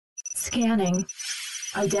Scanning.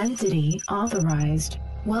 Identity authorized.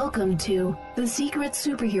 Welcome to the Secret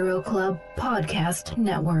Superhero Club podcast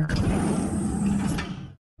network.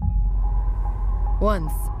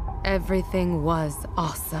 Once, everything was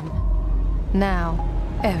awesome. Now,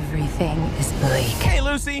 everything is bleak. Hey,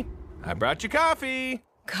 Lucy! I brought you coffee!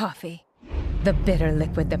 Coffee. The bitter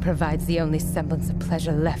liquid that provides the only semblance of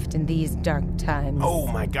pleasure left in these dark times. Oh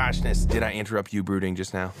my goshness, did I interrupt you brooding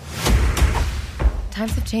just now?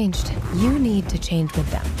 Times have changed. You need to change with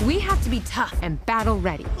them. We have to be tough and battle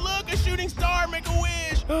ready. Look, a shooting star, make a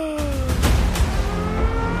wish! Oh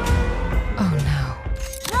no.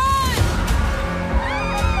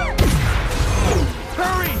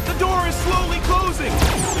 Hurry! The door is slowly closing!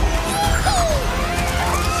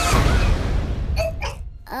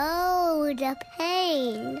 Oh, the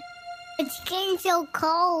pain. It's getting so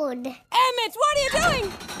cold. Emmett, what are you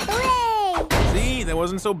doing? Hooray! See, that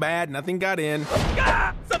wasn't so bad. Nothing got in.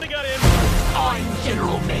 Ah! Something got in! I'm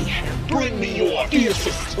General Mayhem. Bring me your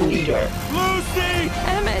fiercest leader. Lucy!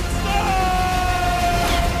 Emmett!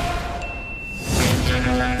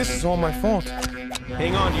 This is all my fault.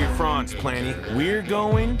 Hang on to your fronds, Planny. We're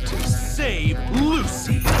going to save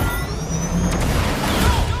Lucy.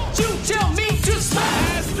 You tell me to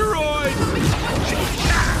smash! Asteroid!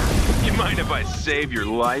 You mind if I save your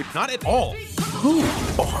life? Not at all. Who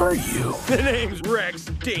are you? The name's Rex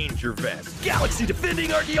Dangervest. Galaxy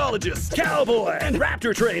defending archaeologist, cowboy, and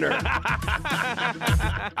raptor trainer.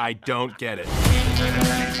 I don't get it.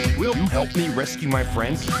 Will you help me rescue my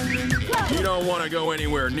friends? You don't want to go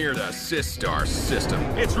anywhere near the Sistar system.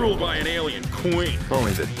 It's ruled by an alien queen.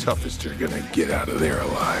 Only the toughest are gonna get out of there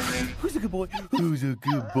alive. Who's a good boy? Who's a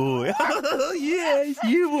good boy? Yes,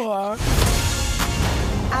 you are.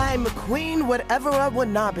 I'm a queen, whatever I would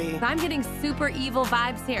not be. I'm getting super evil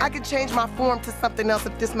vibes here. I could change my form to something else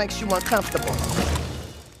if this makes you uncomfortable.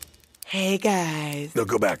 Hey, guys. No,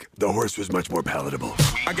 go back. The horse was much more palatable.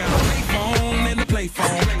 I got a payphone and a play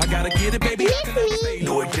phone. I gotta get it, baby.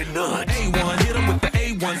 No, it did not. A1, hit him with the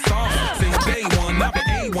A1 song. Since day one, not the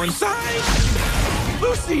A1 side.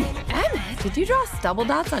 Lucy! Emmett, did you draw stubble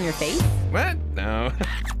dots on your face? What? No.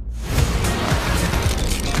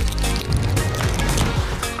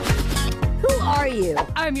 Who are you?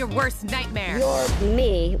 I'm your worst nightmare. You're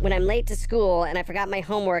me when I'm late to school and I forgot my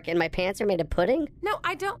homework and my pants are made of pudding? No,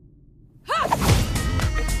 I don't. But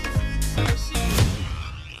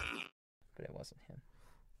it wasn't him.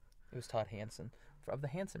 It was Todd Hansen of the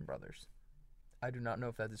Hansen brothers. I do not know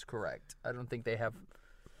if that is correct. I don't think they have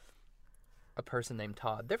a person named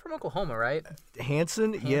Todd. They're from Oklahoma, right?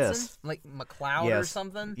 Hansen? Yes. Like McLeod or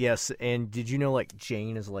something? Yes, and did you know, like,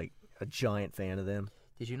 Jane is, like, a giant fan of them?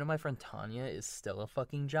 Did you know my friend Tanya is still a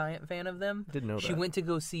fucking giant fan of them? Didn't know that. She went to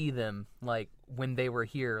go see them, like, when they were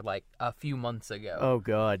here, like, a few months ago. Oh,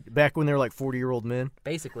 God. Back when they were, like, 40-year-old men?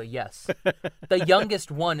 Basically, yes. The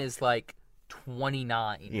youngest one is, like,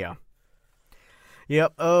 29. Yeah.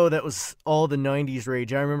 Yep. Oh, that was all the 90s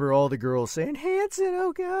rage. I remember all the girls saying, Hanson,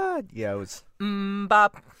 oh, God. Yeah, it was...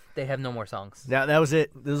 Bop. They have no more songs. That was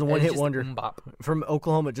it. This was a one-hit wonder. Bop. From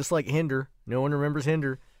Oklahoma, just like Hinder. No one remembers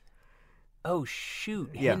Hinder. Oh, shoot.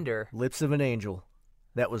 Yeah. Hinder. Lips of an Angel.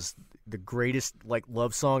 That was the greatest, like,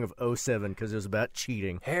 love song of 07 because it was about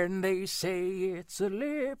cheating. And they say it's the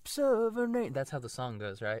lips of an angel. That's how the song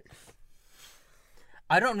goes, right?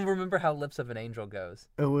 I don't remember how Lips of an Angel goes.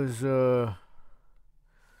 It was,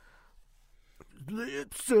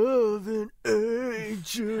 Lips of an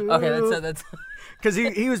Angel. Okay, that's... Because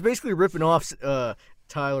he was basically ripping off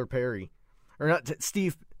Tyler Perry. Or not,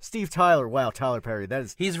 Steve Tyler. Wow, Tyler Perry. That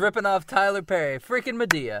is... He's ripping off Tyler Perry. Freaking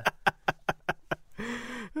Medea.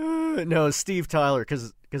 No, Steve Tyler,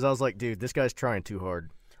 because I was like, dude, this guy's trying too hard.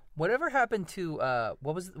 Whatever happened to,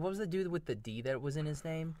 what was the dude with the D that was in his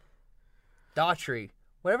name? Daughtry.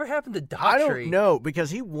 Whatever happened to Daughtry? I don't know,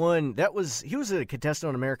 because he won, he was a contestant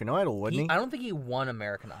on American Idol, wasn't he? I don't think he won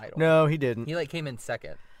American Idol. No, he didn't. He, like, came in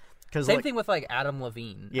second. Same thing with, like, Adam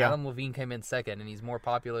Levine. Yeah. Adam Levine came in second, and he's more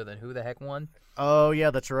popular than who the heck won? Oh,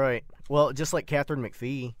 yeah, that's right. Well, just like Catherine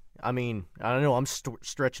McPhee. I mean, I don't know, I'm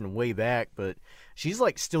stretching way back, but she's,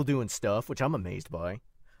 like, still doing stuff, which I'm amazed by.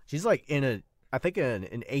 She's, like, in I think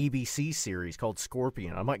an ABC series called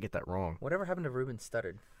Scorpion. I might get that wrong. Whatever happened to Ruben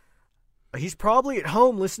Studdard? He's probably at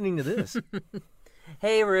home listening to this.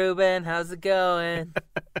 Hey, Ruben, how's it going?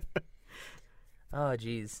 Oh,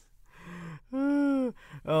 jeez.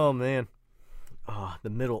 Oh, man. Oh, the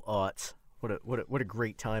middle aughts. What a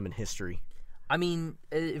great time in history. I mean,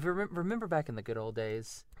 if you remember back in the good old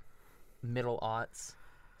days, middle aughts,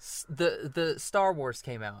 the Star Wars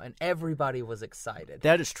came out, and everybody was excited.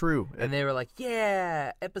 That is true. And they were like,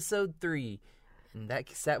 yeah, Episode 3. And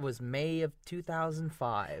that was May of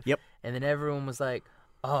 2005. Yep. And then everyone was like,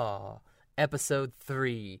 oh, episode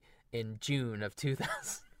 3 in June of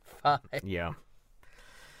 2005. Yeah.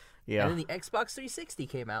 Yeah. And then the Xbox 360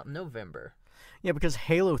 came out in November. Yeah, because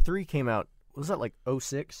Halo 3 came out, was that like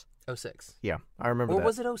 06? 06. Yeah, I remember that. Or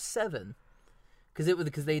was it 07?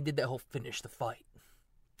 Because they did that whole finish the fight.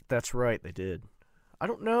 That's right, they did. I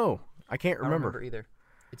don't know. I can't remember. I don't remember either.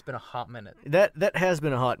 It's been a hot minute. That has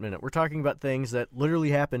been a hot minute. We're talking about things that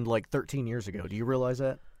literally happened like 13 years ago. Do you realize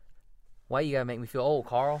that? Why you gotta make me feel old,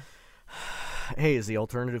 Carl? Hey, is the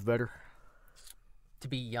alternative better? To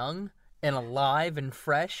be young and alive and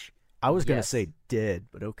fresh? I was going to say dead,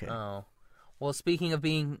 but okay. Oh. Well, speaking of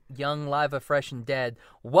being young, live, fresh, and dead,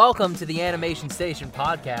 welcome to the Animation Station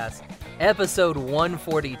Podcast, episode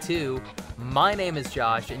 142. My name is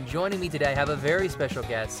Josh, and joining me today I have a very special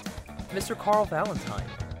guest, Mr. Carl Valentine.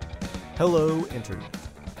 Hello, Internet.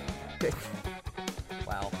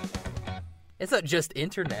 Wow. It's not just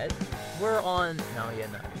Internet. We're on... No, you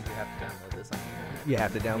have to download this. You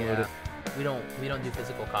have to download it. We don't do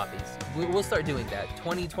physical copies. We'll start doing that.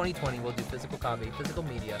 2020, we'll do physical copy, physical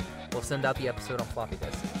media. We'll send out the episode on floppy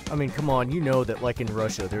disk. I mean, come on. You know that, like, in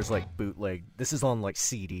Russia, there's, like, bootleg. This is on, like,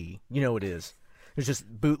 CD. You know it is. There's just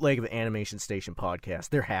bootleg of Animation Station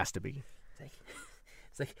Podcast. There has to be.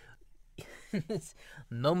 It's like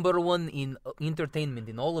number one in entertainment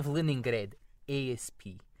in all of Leningrad,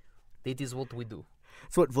 ASP. That is what we do.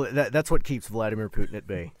 That's what keeps Vladimir Putin at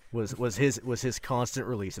bay. Was his constant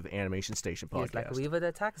release of Animation Station Podcast. It's like we would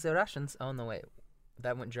attack the Russians. Oh no, wait,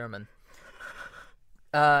 that went German.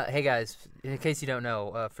 Hey guys, in case you don't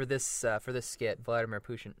know, for this skit, Vladimir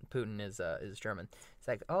Putin is German. It's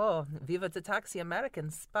like, oh, we would attack the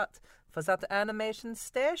Americans, but for that Animation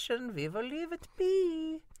Station, we will leave it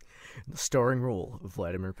be. The starring role of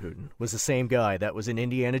Vladimir Putin was the same guy that was in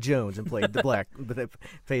Indiana Jones and played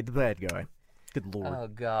played the bad guy. Good lord. Oh,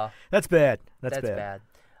 God. That's bad. That's bad.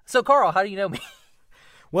 So, Carl, how do you know me?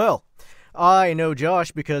 Well, I know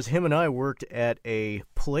Josh because him and I worked at a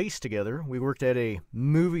place together. We worked at a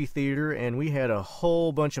movie theater, and we had a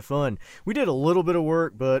whole bunch of fun. We did a little bit of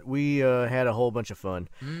work, but we had a whole bunch of fun.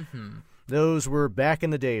 Mm-hmm. Those were back in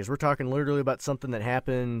the days. We're talking literally about something that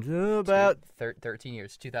happened about... 13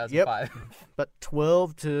 years, 2005. Yep, about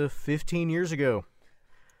 12 to 15 years ago.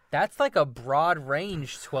 That's like a broad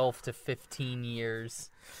range, 12 to 15 years.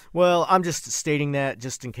 Well, I'm just stating that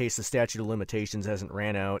just in case the statute of limitations hasn't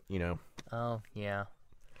ran out, you know. Oh, yeah.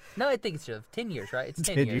 No, I think it's 10 years, right? It's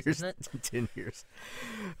 10 years, isn't it? 10 years.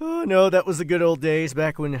 Oh, no, that was the good old days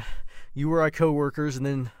back when you were our co-workers and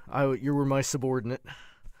then you were my subordinate.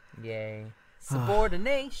 Yay.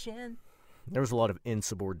 Subordination. There was a lot of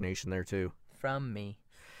insubordination there, too. From me.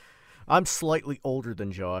 I'm slightly older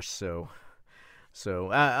than Josh, so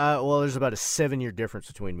there's about a 7-year difference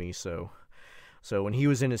between me, so when he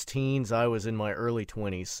was in his teens, I was in my early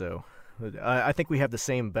 20s, so I think we have the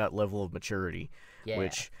same about level of maturity,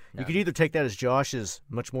 which you could either take that as Josh is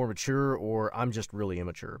much more mature or I'm just really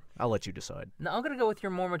immature. I'll let you decide. No, I'm going to go with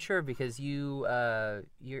you're more mature because you're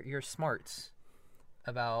smart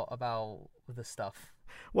about the stuff.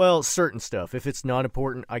 Well, certain stuff. If it's not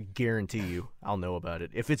important, I guarantee you I'll know about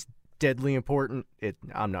it. If it's deadly important,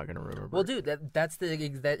 I'm not going to remember. Well, dude, that's the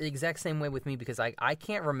exact same way with me because I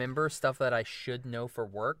can't remember stuff that I should know for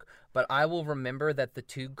work, but I will remember that the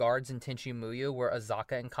two guards in Tenchi Muyo were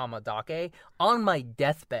Azaka and Kamadake. On my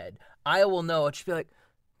deathbed, I will know. I'll just be like,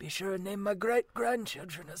 be sure to name my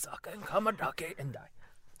great-grandchildren Azaka and Kamadake and die.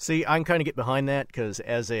 See, I can kind of get behind that because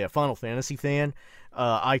as a Final Fantasy fan,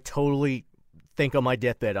 I totally think on my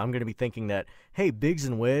deathbed I'm going to be thinking that, hey, Biggs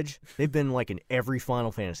and Wedge, they've been like in every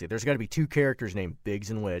Final Fantasy. There's got to be two characters named Biggs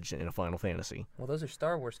and Wedge in a Final Fantasy. Well, those are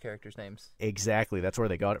Star Wars characters' names. Exactly. That's where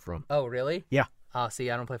they got it from. Oh, really? Yeah. See,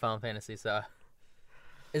 I don't play Final Fantasy, so...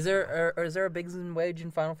 Is there a Biggs and Wedge in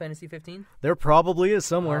Final Fantasy 15? There probably is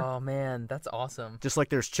somewhere. Oh, man, that's awesome. Just like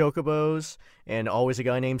there's Chocobos and always a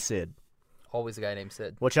guy named Sid. Always a guy named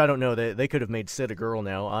Sid. Which I don't know. They could have made Sid a girl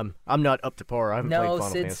now. I'm not up to par. I haven't played Final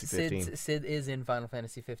Fantasy 15. Sid is in Final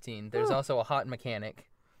Fantasy 15. There's also a hot mechanic.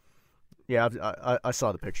 Yeah, I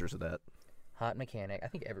saw the pictures of that. Hot mechanic. I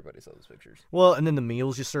think everybody saw those pictures. Well, and then the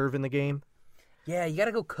meals you serve in the game. Yeah, you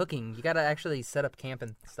gotta go cooking. You gotta actually set up camp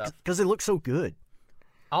and stuff. Because they look so good.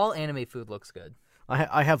 All anime food looks good.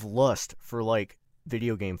 I have lust for, like,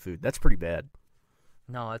 video game food. That's pretty bad.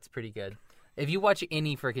 No, that's pretty good. If you watch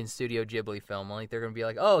any freaking Studio Ghibli film, like they're gonna be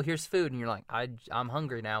like, "Oh, here's food," and you're like, "I'm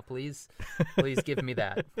hungry now. Please give me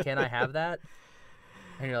that. Can I have that?"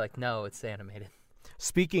 And you're like, "No, it's animated."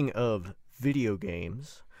 Speaking of video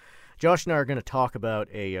games, Josh and I are going to talk about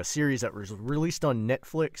a series that was released on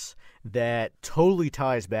Netflix that totally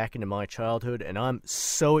ties back into my childhood, and I'm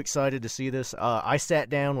so excited to see this. I sat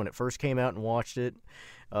down when it first came out and watched it,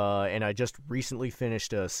 and I just recently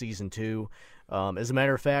finished Season 2. As a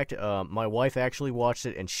matter of fact, my wife actually watched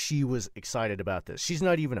it, and she was excited about this. She's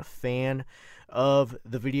not even a fan of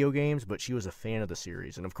the video games, but she was a fan of the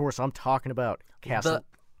series. And, of course, I'm talking about Castle...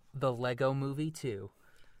 The Lego Movie 2.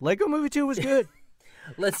 Lego Movie 2 was good.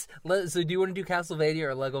 So do you want to do Castlevania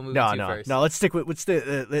or Lego Movie 2 first? No, let's stick with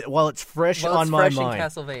while it's fresh on my mind. In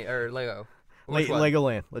Castlevania or Lego.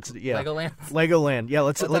 Legoland. Legoland. Legoland. Yeah,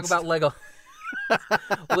 let's talk about Lego.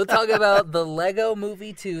 We'll talk about the Lego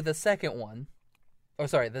Movie 2, the second one. Oh,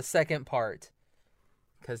 sorry, the second part.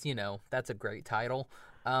 Because, that's a great title.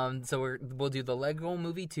 So we'll do the Lego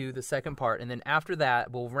Movie 2, the second part, and then after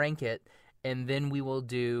that, we'll rank it, and then we will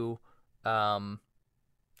do Castlevania.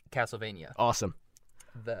 Awesome.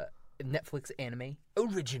 The Netflix anime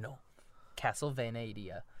original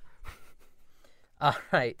Castlevania. All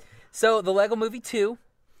right. So the Lego Movie 2.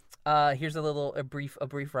 Here's a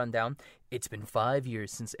brief rundown. It's been 5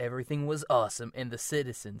 years since everything was awesome, and the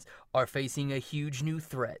citizens are facing a huge new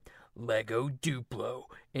threat. Lego Duplo,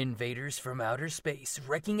 invaders from outer space,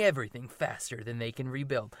 wrecking everything faster than they can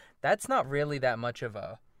rebuild. That's not really that much of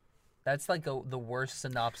a... That's like the worst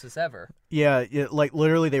synopsis ever. Yeah, like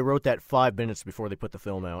literally they wrote that 5 minutes before they put the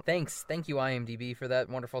film out. Thank you IMDb for that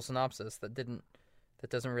wonderful synopsis. That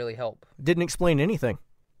doesn't really help. Didn't explain anything.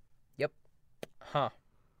 Yep. Huh.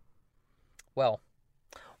 Well,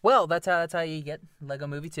 that's how you get Lego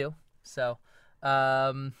Movie 2. So,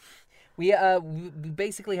 we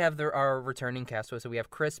basically have our returning cast. So we have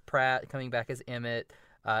Chris Pratt coming back as Emmett,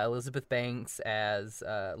 Elizabeth Banks as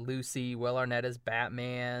Lucy, Will Arnett as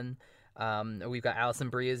Batman. We've got Alison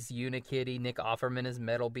Brie as Unikitty, Nick Offerman as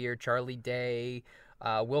Metalbeard, Charlie Day,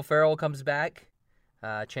 Will Ferrell comes back,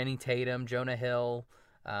 Channing Tatum, Jonah Hill.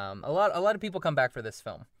 A lot of people come back for this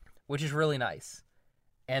film, which is really nice.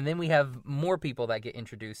 And then we have more people that get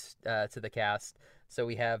introduced to the cast. So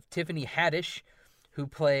we have Tiffany Haddish, who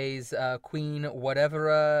plays Queen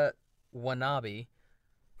Whatever Wanabe.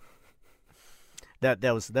 That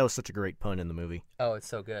was such a great pun in the movie. Oh, it's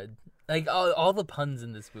so good. Like all the puns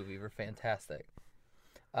in this movie were fantastic.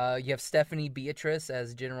 You have Stephanie Beatrice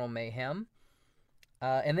as General Mayhem,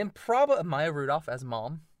 and then probably Maya Rudolph as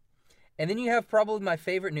Mom, and then you have probably my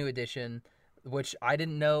favorite new addition, which I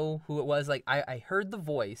didn't know who it was. Like I heard the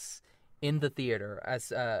voice in the theater as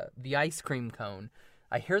the ice cream cone.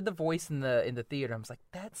 I heard the voice in the theater. I was like,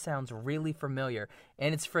 that sounds really familiar,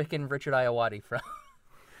 and it's freaking Richard Ayoade from.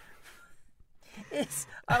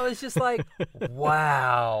 I was just like,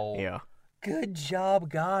 wow. Yeah. Good job,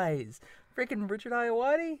 guys. Freaking Richard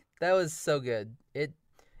Ayoade. That was so good. It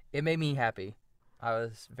made me happy. I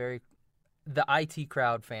was the IT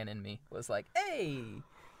crowd fan in me was like, hey.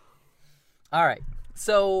 All right.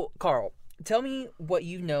 So, Carl, tell me what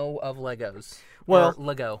you know of Legos. Well,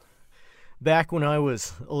 Lego. Back when I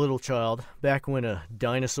was a little child, back when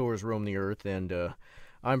dinosaurs roamed the earth, and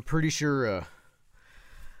I'm pretty sure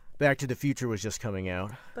Back to the Future was just coming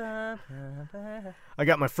out. I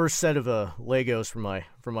got my first set of Legos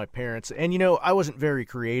from my parents, and I wasn't very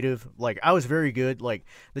creative. Like, I was very good. Like,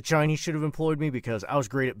 the Chinese should have employed me because I was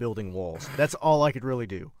great at building walls. That's all I could really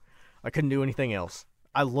do. I couldn't do anything else.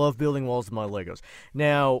 I love building walls with my Legos.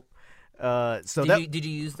 Now, did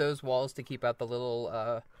you use those walls to keep out the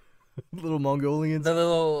little little Mongolians? The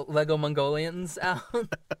little Lego Mongolians out?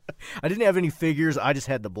 I didn't have any figures. I just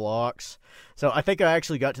had the blocks. So I think I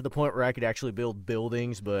actually got to the point where I could actually build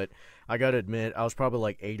buildings, but I got to admit, I was probably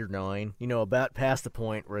like 8 or 9, about past the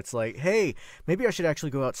point where it's like, hey, maybe I should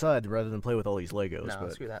actually go outside rather than play with all these Legos. No,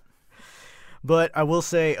 screw that. But I will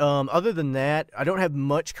say, other than that, I don't have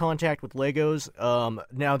much contact with Legos.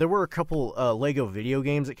 Now, there were a couple Lego video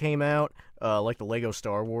games that came out, like the Lego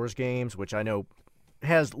Star Wars games, which I know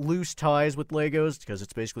has loose ties with Legos because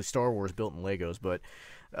it's basically Star Wars built in Legos. But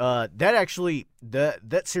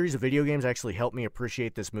that series of video games actually helped me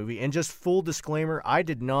appreciate this movie. And just full disclaimer, I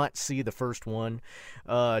did not see the first one.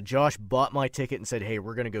 Josh bought my ticket and said, hey,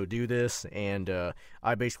 we're going to go do this. And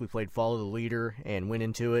I basically played Follow the Leader and went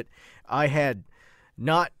into it. I had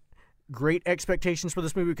not great expectations for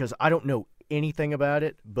this movie because I don't know anything about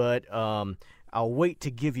it. But I'll wait to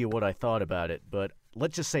give you what I thought about it. But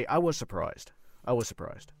let's just say I was surprised.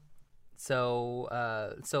 So,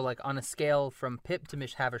 like on a scale from Pip to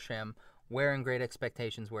Miss Havisham, where in Great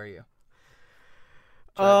Expectations were you?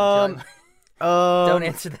 Don't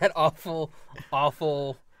answer that awful.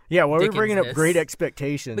 Yeah, why are we bringing up Great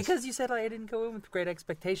Expectations? Because you said I didn't go in with Great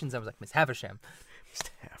Expectations. I was like, Miss Havisham. Miss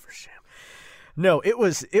Havisham. No, it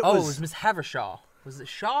was. It was Miss Havershaw. Was it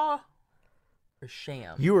Shaw or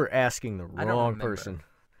Sham? You were asking the I don't wrong remember. person.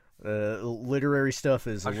 Literary stuff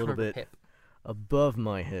is I a just little remember bit Pip. above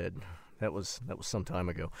my head. That was some time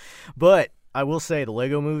ago. But I will say the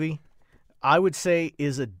Lego Movie, I would say,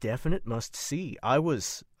 is a definite must-see.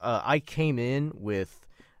 I came in with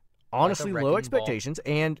honestly Like a low wrecking expectations,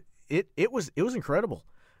 and it was incredible.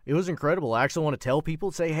 It was incredible. I actually want to tell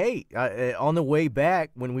people, say, hey, on the way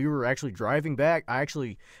back, when we were actually driving back, I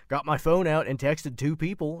actually got my phone out and texted 2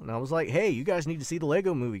 people, and I was like, hey, you guys need to see the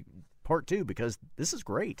Lego Movie Part 2 because this is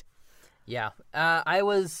great. Yeah, I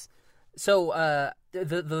was. So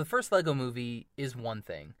the first Lego Movie is one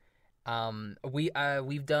thing.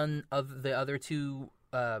 We've done the other 2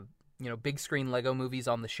 big screen Lego movies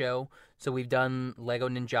on the show. So we've done Lego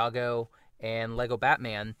Ninjago and Lego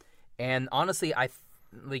Batman, and honestly,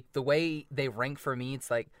 like the way they rank for me,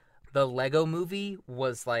 it's like the Lego Movie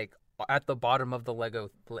was like at the bottom of the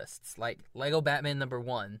Lego lists, like Lego Batman number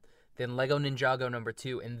 1, then Lego Ninjago number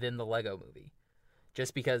 2, and then the Lego Movie.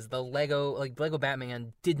 Just because the Lego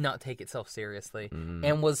Batman did not take itself seriously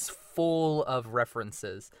and was full of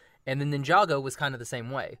references. And then Ninjago was kind of the same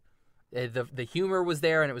way. The humor was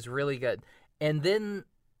there and it was really good. And then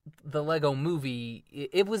the Lego Movie,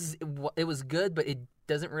 it was good, but it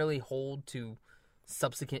doesn't really hold to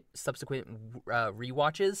subsequent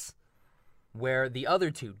rewatches where the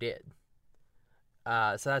other 2 did.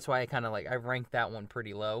 So that's why I ranked that one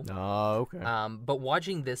pretty low. Oh, okay. But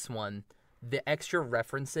watching this one, the extra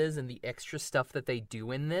references and the extra stuff that they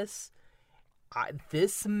do in this,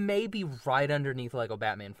 this may be right underneath Lego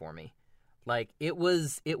Batman for me. Like it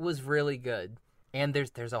was really good. And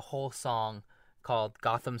there's a whole song called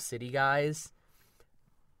Gotham City Guys.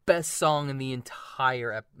 Best song in the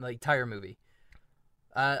entire movie.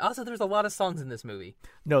 Also, there's a lot of songs in this movie.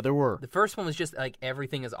 No, there were. The first one was just like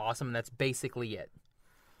everything is awesome, and that's basically it.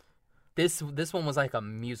 This one was like a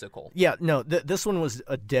musical. Yeah, no, this one was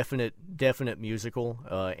a definite musical,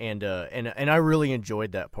 and I really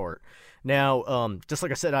enjoyed that part. Now, just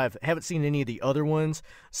like I said, I haven't seen any of the other ones,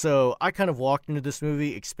 so I kind of walked into this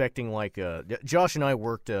movie expecting Josh and I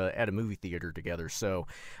worked at a movie theater together, so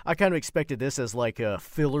I kind of expected this as like a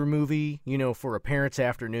filler movie, for a parent's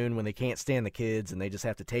afternoon when they can't stand the kids and they just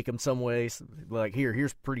have to take them some ways. Like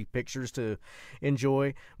here's pretty pictures to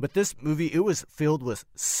enjoy. But this movie, it was filled with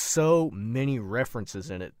so many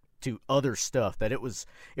references in it to other stuff that it was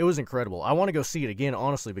incredible. I want to go see it again,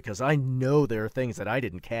 honestly, because I know there are things that I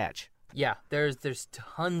didn't catch. Yeah, there's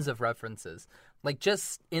tons of references. Like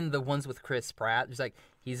just in the ones with Chris Pratt, there's like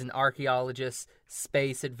he's an archaeologist,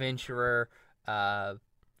 space adventurer,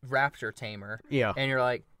 raptor tamer. Yeah, and you're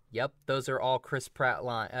like, yep, those are all Chris Pratt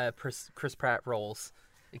Chris Pratt roles,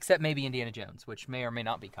 except maybe Indiana Jones, which may or may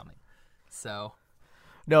not be coming. So.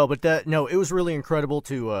 No, but it was really incredible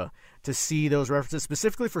to see those references,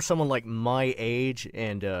 specifically for someone like my age,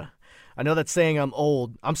 and I know that's saying I'm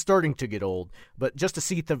old. I'm starting to get old, but just to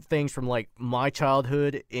see things from like my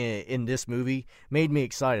childhood in this movie made me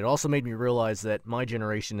excited. It also made me realize that my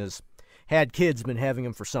generation has had kids, been having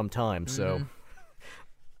them for some time. So,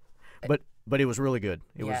 but it was really good.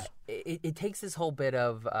 It takes this whole bit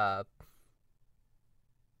of.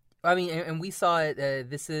 I mean, and we saw it.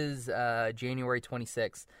 This is January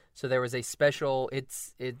 26th, so there was a special.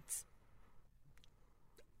 It's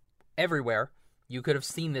everywhere. You could have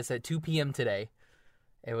seen this at 2 p.m. today.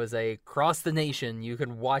 It was across the nation. You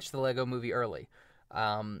could watch the Lego Movie early.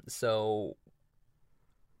 So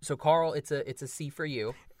Carl, it's a C for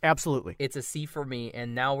you. Absolutely, it's a C for me.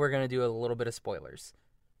 And now we're gonna do a little bit of spoilers.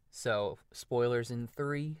 So spoilers in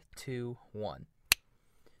 3, 2, 1.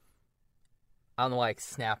 I don't know why I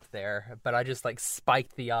snapped there, but I just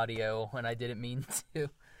spiked the audio when I didn't mean to.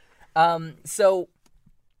 So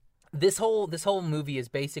this whole movie is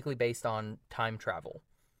basically based on time travel,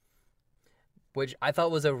 which I thought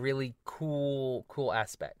was a really cool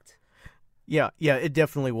aspect. Yeah, it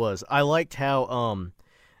definitely was. I liked how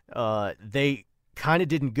they kind of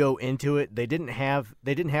didn't go into it. They didn't have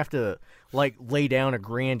to lay down a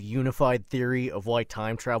grand unified theory of why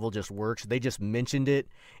time travel just works. They just mentioned it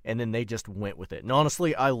and then they just went with it. And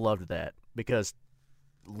honestly, I loved that because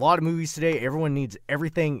a lot of movies today, everyone needs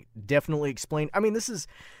everything definitely explained. I mean, this is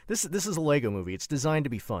a Lego movie. It's designed to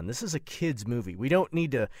be fun. This is a kids movie. We don't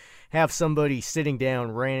need to have somebody sitting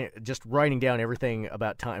down just writing down everything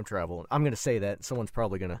about time travel. I'm going to say that. Someone's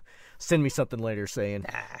probably going to send me something later saying.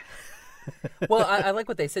 Well, I like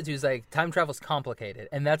what they said too. Is time travel's complicated,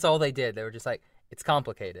 and that's all they did. They were just like, it's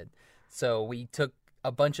complicated. So we took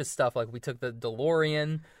a bunch of stuff. We took the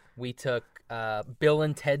DeLorean, we took Bill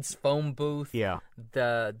and Ted's phone booth, yeah,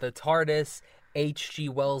 the TARDIS, H.G.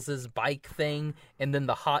 Wells's bike thing, and then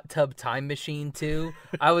the hot tub time machine too.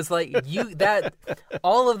 I was like,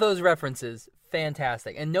 all of those references,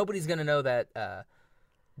 fantastic, and nobody's gonna know that.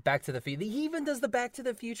 Back to the Future. He even does the Back to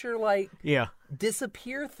the Future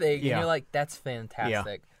disappear thing, and you're like, that's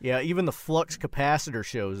fantastic. Yeah. Even the flux capacitor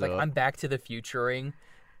shows up. I'm Back to the Futuring.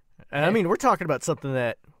 And I mean, we're talking about something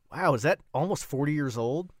that, wow, is that almost 40 years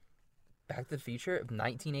old? Back to the Future of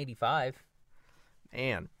 1985.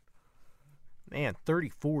 Man,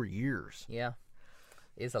 34 years. Yeah.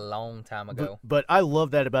 It's a long time ago. But I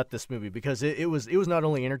love that about this movie because it was not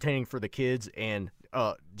only entertaining for the kids and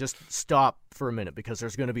just stop for a minute because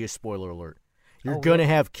there's going to be a spoiler alert. You're going to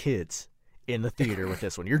have kids in the theater with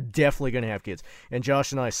this one. You're definitely going to have kids. And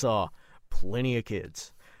Josh and I saw plenty of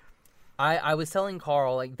kids. I was telling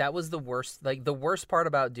Carl, like, that was the worst. Like, the worst part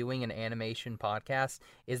about doing an animation podcast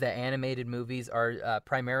is that animated movies are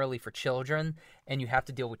primarily for children, and you have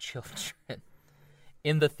to deal with children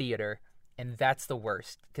in the theater. And that's the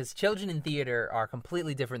worst, because children in theater are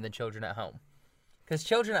completely different than children at home. Because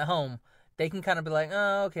children at home, they can kind of be like,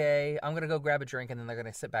 oh, okay, I'm going to go grab a drink, and then they're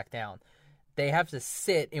going to sit back down. They have to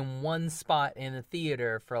sit in one spot in the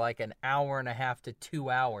theater for like an hour and a half to 2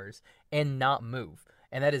 hours and not move.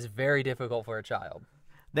 And that is very difficult for a child.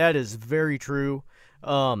 That is very true.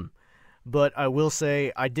 But I will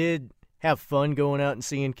say I did have fun going out and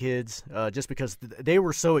seeing kids just because they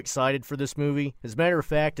were so excited for this movie. As a matter of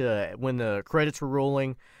fact, when the credits were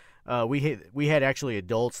rolling, we had actually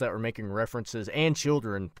adults that were making references and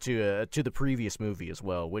children to the previous movie as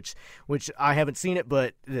well, which I haven't seen it,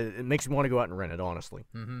 but it makes me want to go out and rent it, honestly.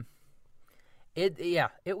 Mm-hmm.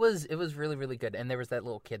 It was really, really good. And there was that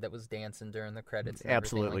little kid that was dancing during the credits and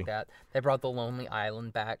everything like that. They brought the Lonely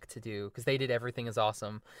Island back to do, because they did Everything Is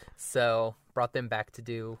Awesome, so brought them back to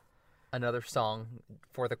do another song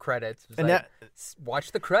for the credits. And like,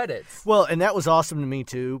 watch the credits. Well, and that was awesome to me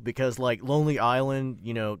too, because like Lonely Island,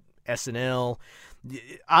 SNL,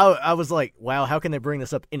 I was like, wow, how can they bring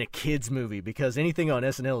this up in a kids movie? Because anything on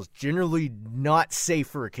SNL is generally not safe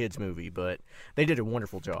for a kids movie, but they did a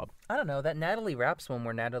wonderful job. I don't know, that Natalie Raps one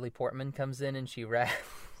where Natalie Portman comes in and she raps.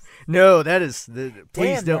 No, that is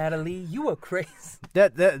please Damn, don't. Natalie, you are crazy.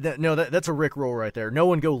 That's a Rick roll right there. No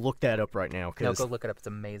one go look that up right now. No, go look it up. It's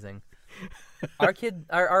amazing. Our kids,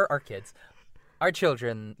 our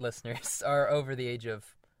children listeners are over the age of,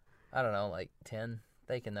 I don't know, like 10.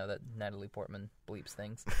 They can know that Natalie Portman bleeps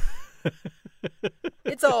things.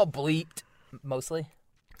 It's all bleeped, mostly.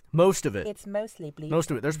 Most of it. It's mostly bleeped.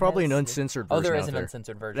 Most of it. There's probably an uncensored version. Oh, there is out an there.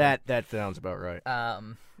 uncensored version. That sounds about right.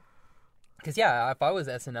 Because, if I was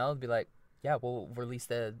SNL, I'd be like, yeah, we'll release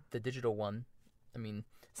the digital one. I mean,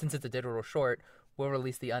 since it's a digital short, we'll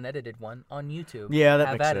release the unedited one on YouTube. Yeah, that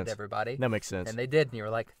Have makes at sense. It, everybody. That makes sense. And they did, and you were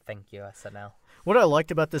like, thank you, SNL. What I liked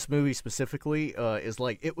about this movie specifically is,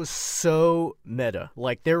 like, it was so meta.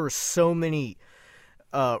 Like, there were so many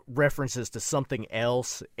references to something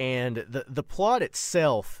else, and the plot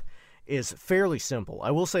itself is fairly simple. I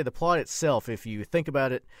will say the plot itself, if you think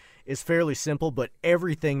about it, is fairly simple, but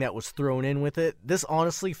everything that was thrown in with it, this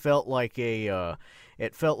honestly felt like just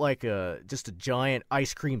a giant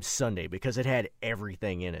ice cream sundae because it had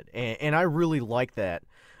everything in it, and I really like that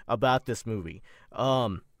about this movie.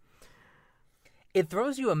 It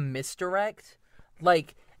throws you a misdirect,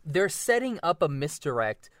 like they're setting up a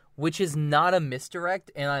misdirect, which is not a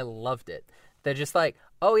misdirect, and I loved it. They're just like,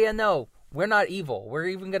 oh yeah, no, we're not evil. We're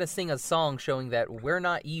even gonna sing a song showing that we're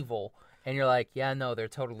not evil. And you're like, yeah, no, they're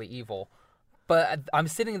totally evil. But I'm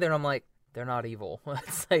sitting there and I'm like, they're not evil.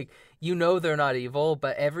 It's like, they're not evil,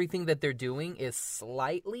 but everything that they're doing is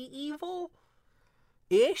slightly evil-ish.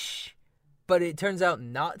 But it turns out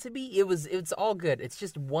not to be. It's all good. It's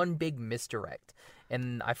just one big misdirect.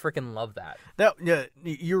 And I freaking love that.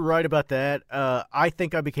 You're right about that. I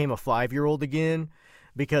think I became a 5-year-old again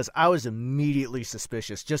because I was immediately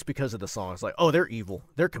suspicious just because of the song. It's like, oh, they're evil.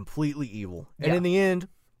 They're completely evil. And in the end...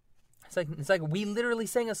 It's like we literally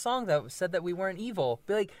sang a song that said that we weren't evil.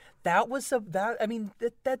 Be like, that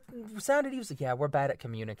sounded evil. Like, yeah, we're bad at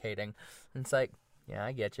communicating. And it's like, yeah,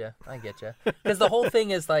 I get you. Because the whole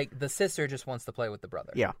thing is like the sister just wants to play with the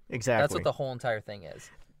brother. Yeah, exactly. That's what the whole entire thing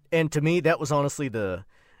is. And to me, that was honestly the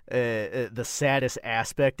saddest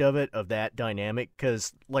aspect of it, of that dynamic.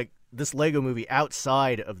 Because like this Lego movie,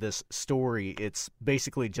 outside of this story, it's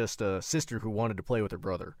basically just a sister who wanted to play with her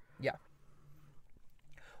brother. Yeah.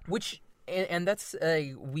 Which, and that's,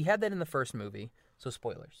 we had that in the first movie, so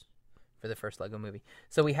spoilers for the first Lego movie.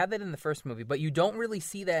 So we had that in the first movie, but you don't really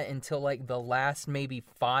see that until, like, the last maybe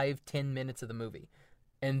 5-10 minutes of the movie.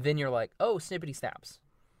 And then you're like, oh, snippety snaps.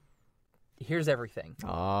 here's everything.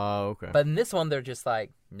 Oh, okay. But in this one, they're just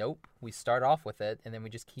like, nope, we start off with it, and then we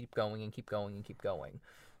just keep going and keep going and keep going.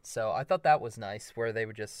 So I thought that was nice, where they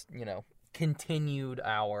were just, continued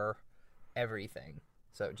our everything.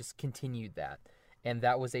 So it just continued that. And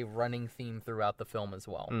that was a running theme throughout the film as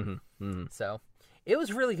well. So it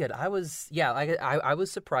was really good. I was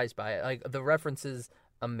surprised by it. Like, the references,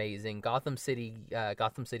 amazing. Gotham City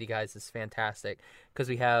guys is fantastic, because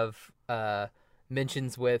we have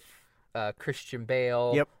mentions with Christian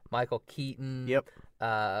Bale, Yep. Michael Keaton. Yep.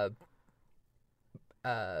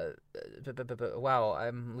 Wow,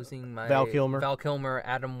 I'm losing my Val Kilmer. Val Kilmer,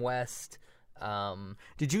 Adam West.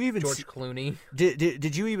 Did you even George Clooney?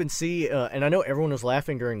 Did you even see? And I know everyone was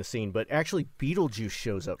laughing during the scene, but actually Beetlejuice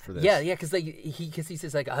shows up for this. Yeah, because he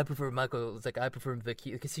says like, I prefer Michael. It's like, I prefer the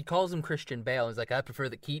Keaton, because he calls him Christian Bale. He's like, I prefer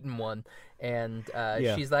the Keaton one, and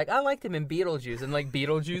she's like, I liked him in Beetlejuice, and like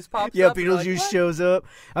Beetlejuice pops Yeah, up. Beetlejuice like, shows up.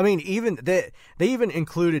 I mean, even they even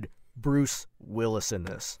included Bruce Willis in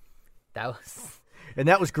this. And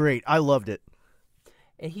that was great. I loved it.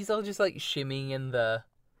 And he's all just like shimmying in the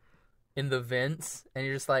vents, and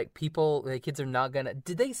you're just like, the kids are not gonna.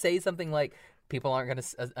 Did they say something like, people aren't gonna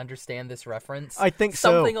understand this reference? I think so.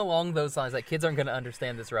 Something along those lines, like, kids aren't gonna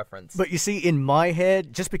understand this reference. But you see, in my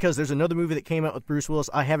head, just because there's another movie that came out with Bruce Willis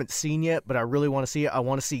I haven't seen yet, but I really want to see it. I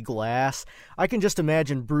want to see Glass. I can just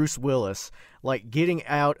imagine Bruce Willis like getting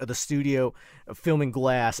out of the studio, filming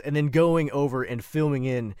Glass, and then going over and filming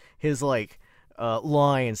in his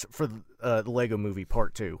lines for the Lego Movie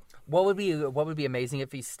Part 2. What would be amazing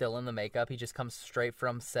if he's still in the makeup? He just comes straight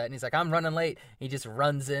from set, and he's like, I'm running late. He just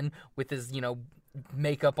runs in with his,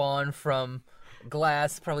 makeup on from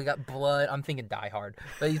Glass. Probably got blood. I'm thinking Die Hard.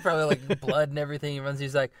 But he's probably like blood and everything. He runs.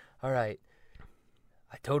 He's like, all right,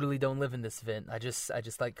 I totally don't live in this vent. I just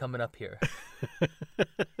like coming up here.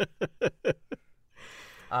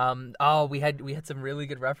 We had some really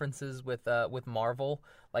good references with Marvel.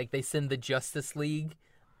 Like, they send the Justice League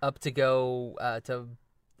up to go to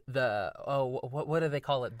what do they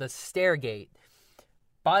call it? The Stairgate.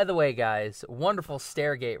 By the way, guys, wonderful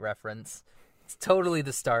Stairgate reference. It's totally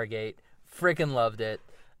the Stargate. Freaking loved it.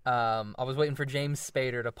 I was waiting for James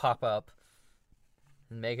Spader to pop up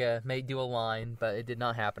and do a line, but it did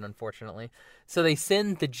not happen, unfortunately. So they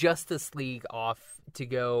send the Justice League off to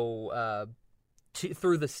go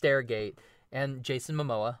through the Stairgate, and Jason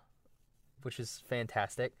Momoa, which is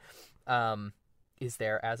fantastic, is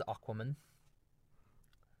there as Aquaman.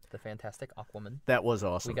 The fantastic Aquaman. That was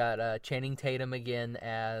awesome. We got Channing Tatum again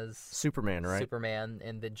as Superman, right? Superman,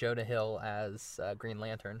 and then Jonah Hill as Green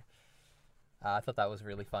Lantern. I thought that was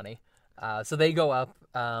really funny. So they go up,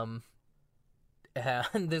 and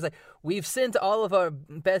there's like, we've sent all of our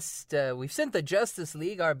best, we've sent the Justice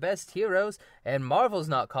League, our best heroes, and Marvel's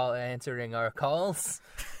not answering our calls.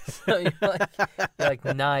 So you're like,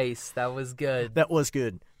 nice, that was good. That was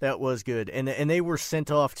good. And they were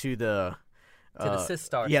sent off to the Sistar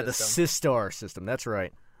system. Yeah, the Sistar system. That's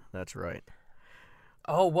right.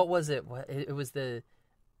 Oh, what was it? It was it's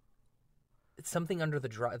something under the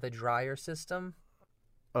dryer system.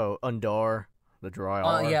 Oh, Undar, the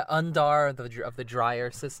dryer. Yeah, Undar of the dryer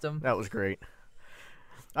system. That was great.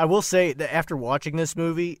 I will say that after watching this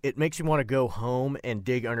movie, it makes me want to go home and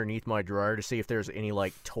dig underneath my dryer to see if there's any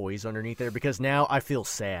toys underneath there, because now I feel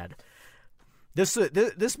sad.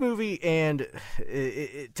 This movie, and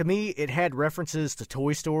to me, it had references to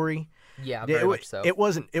Toy Story. Yeah, very much so. It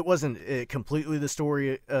wasn't completely the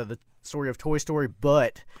story of Toy Story,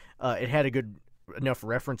 but it had a good enough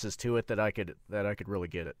references to it that I could really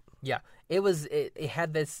get it. Yeah, it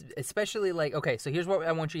had this, especially okay. So here's what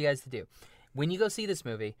I want you guys to do: when you go see this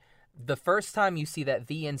movie, the first time you see that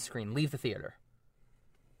the end screen, leave the theater.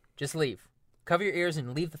 Just leave. Cover your ears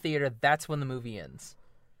and leave the theater. That's when the movie ends.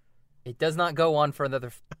 It does not go on for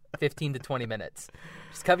another 15 to 20 minutes.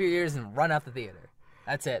 Just cover your ears and run out the theater.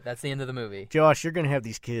 That's it. That's the end of the movie. Josh, you're going to have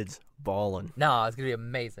these kids bawling. No, it's going to be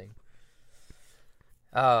amazing.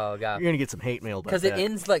 Oh, God. You're going to get some hate mail about that. Because it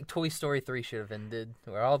ends like Toy Story 3 should have ended,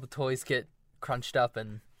 where all the toys get crunched up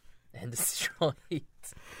and destroyed.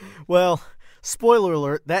 Well, spoiler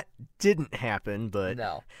alert, that didn't happen, but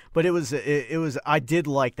no. But it was I did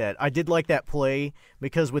like that. I did like that play,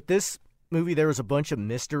 because with this movie there was a bunch of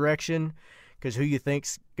misdirection, because who you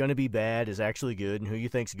think's going to be bad is actually good, and who you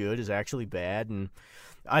think's good is actually bad, and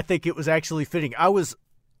I think it was actually fitting. I was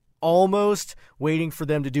almost waiting for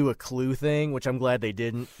them to do a Clue thing, which I'm glad they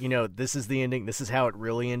didn't. This is the ending. This is how it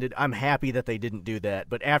really ended. I'm happy that they didn't do that.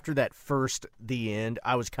 But after that the end,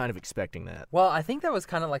 I was kind of expecting that. Well, I think that was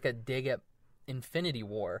kind of like a dig at Infinity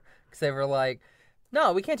War, because they were like,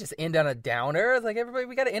 No, we can't just end on a downer. It's like, everybody,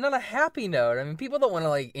 we got to end on a happy note. I mean, people don't want to,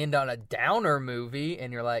 like, end on a downer movie,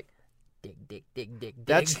 and you're like, dig.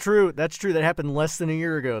 That's true. That happened less than a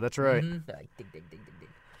year ago. That's right. Mm-hmm. Like, dig.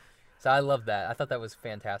 So I love that. I thought that was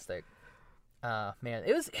fantastic. Man,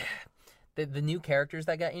 it was... The new characters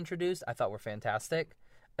that got introduced, I thought were fantastic.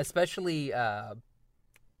 Especially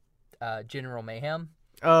General Mayhem.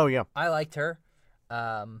 Oh, yeah. I liked her.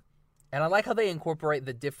 And I like how they incorporate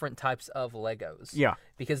the different types of Legos. Yeah.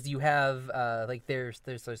 Because you have, like, there's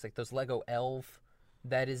like those Lego Elf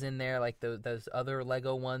that is in there, like those other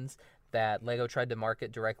Lego ones that Lego tried to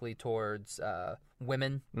market directly towards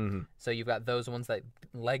women. Mm-hmm. So you've got those ones that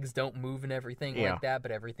legs don't move and everything like that,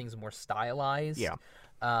 but everything's more stylized. Yeah.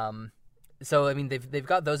 So, I mean, they've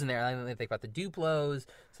got those in there. And they've got the Duplos.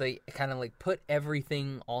 So they kind of, like, put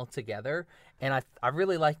everything all together. And I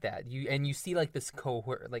really like that. You see, like, this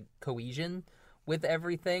cohesion with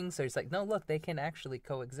everything. So it's like, no, look, they can actually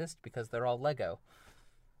coexist because they're all Lego.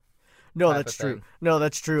 No, that's true. No,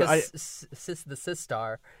 that's true. The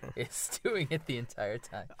Sistar is doing it the entire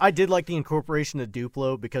time. I did like the incorporation of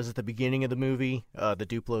Duplo because at the beginning of the movie, the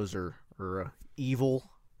Duplos are evil.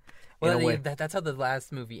 Well, that's how the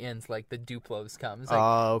last movie ends. Like, the Duplos comes. Oh, Like,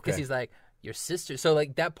 okay. Because he's like, your sister. So,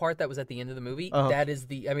 like, that part that was at the end of the movie, that is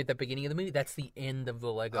at the beginning of the movie, that's the end of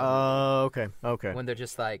the Lego movie. Okay. When they're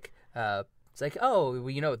just like, it's like, oh, well,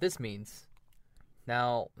 you know what this means.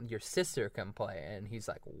 Now, your sister can play. And he's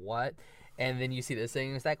like, what? And then you see this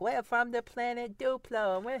thing, it's like, we're from the planet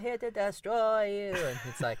Duplo, and we're here to destroy you. And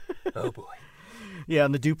it's like, oh, boy. Yeah,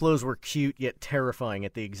 and the Duplos were cute yet terrifying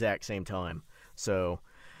at the exact same time. So...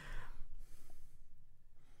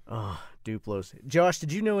 Oh, Duplos. Josh,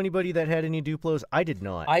 did you know anybody that had any Duplos? I did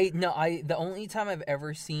not. The only time I've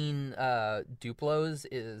ever seen Duplos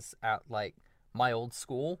is at, like, my old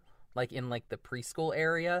school, like, in, like, the preschool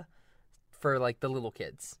area for, like, the little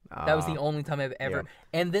kids. That was the only time I've ever...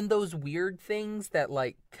 Yeah. And then those weird things that,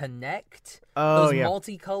 like, connect. Those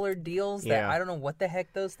multicolored deals that I don't know what the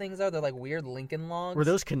heck those things are. They're, like, weird Lincoln Logs. Were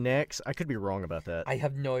those Connects? I could be wrong about that. I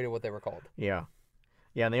have no idea what they were called. Yeah.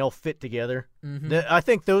 Yeah, and they all fit together. Mm-hmm.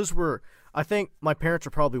 I think my parents are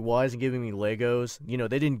probably wise in giving me Legos. You know,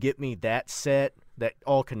 they didn't get me that set that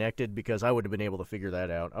all connected because I would have been able to figure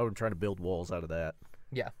that out. I would try to build walls out of that.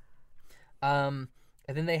 Yeah. And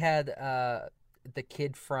then they had the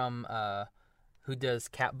kid from who does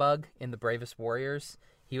Catbug in The Bravest Warriors.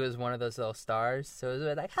 He was one of those little stars. So it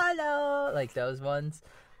was like, hello, like those ones.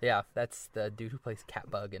 Yeah, that's the dude who plays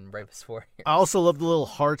Catbug in Bravest Warriors. I also love the little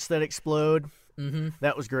hearts that explode. Mm-hmm.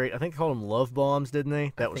 That was great. I think they called them love bombs, didn't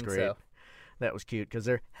they? That was great. So. That was cute because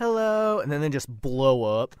they're hello, and then they just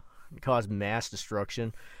blow up and cause mass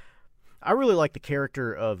destruction. I really like the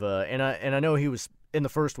character of and I know he was in the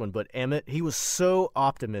first one, but Emmett, he was so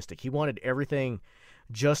optimistic. He wanted everything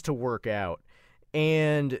just to work out.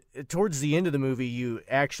 And towards the end of the movie, you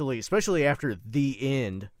actually, especially after the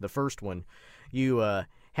end, the first one, you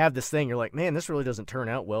have this thing. You're like, man, this really doesn't turn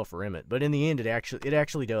out well for Emmett. But in the end, it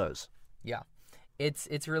actually does. Yeah.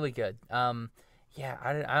 It's really good. Yeah,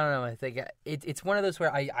 I don't know. I think it's one of those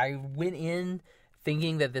where I went in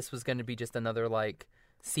thinking that this was going to be just another, like,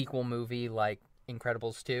 sequel movie like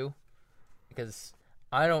Incredibles 2. Because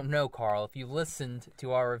I don't know, Carl, if you've listened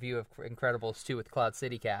to our review of Incredibles 2 with Cloud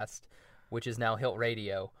City Cast, which is now Hilt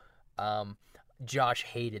Radio, Josh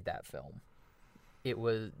hated that film.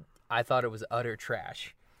 I thought it was utter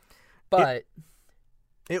trash. But...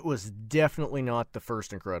 It was definitely not the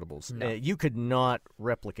first Incredibles. No. You could not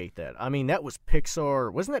replicate that. I mean, that was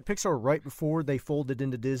Pixar. Wasn't that Pixar right before they folded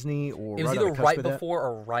into Disney? Or it was either right before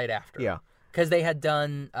or right after. Yeah. Because they had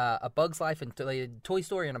done A Bug's Life, and they had Toy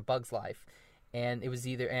Story and A Bug's Life. And it was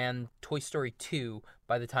and Toy Story 2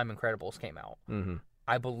 by the time Incredibles came out. Mm-hmm.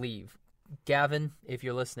 I believe. Gavin, if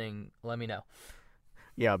you're listening, let me know.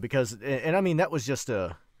 Yeah, because, and I mean, that was just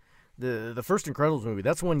the first Incredibles movie.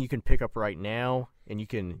 That's one you can pick up right now, and you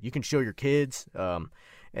can show your kids,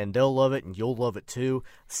 and they'll love it, and you'll love it too.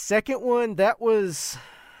 Second one, that was.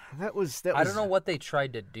 I don't know what they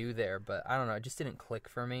tried to do there, but I don't know. It just didn't click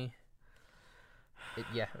for me. It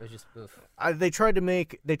was just oof. They tried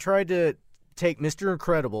to take Mr.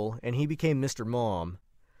 Incredible, and he became Mr. Mom.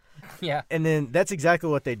 Yeah. And then that's exactly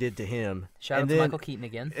what they did to him. Shout out to Michael Keaton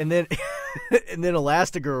again. And then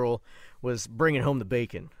Elastigirl was bringing home the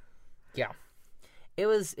bacon. Yeah. It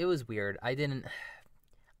was weird. I don't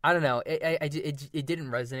know. It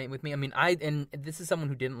didn't resonate with me. I mean, and this is someone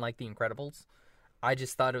who didn't like The Incredibles. I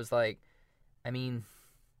just thought it was like, I mean,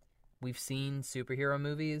 we've seen superhero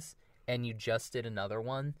movies, and you just did another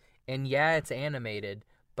one. And yeah, it's animated,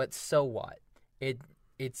 but so what?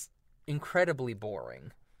 It's incredibly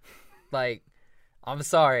boring. Like, I'm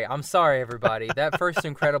sorry, everybody. That first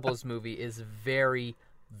Incredibles movie is very,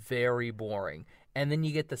 very boring. And then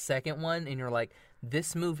you get the second one, and you're like,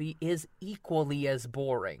 this movie is equally as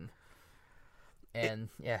boring. And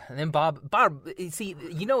and then Bob, see,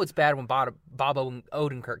 you know it's bad when Bob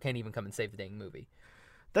Odenkirk can't even come and save the dang movie.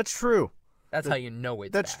 That's true. That's how you know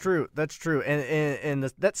it's That's bad. true. That's true. And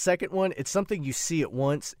that second one, it's something you see it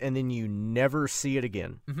once, and then you never see it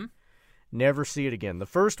again. Mm-hmm. Never see it again. The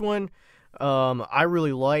first one, I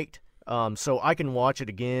really liked, so I can watch it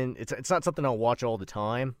again. It's not something I'll watch all the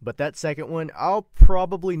time, but that second one, I'll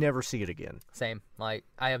probably never see it again. Same. Like,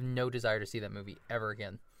 I have no desire to see that movie ever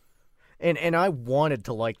again. And I wanted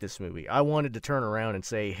to like this movie. I wanted to turn around and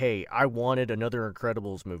say, hey, I wanted another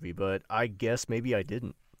Incredibles movie, but I guess maybe I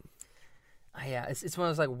didn't. Yeah, it's one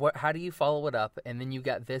of those, like, how do you follow it up? And then you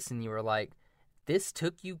got this, and you were like, this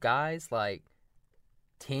took you guys, like,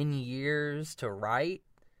 10 years to write?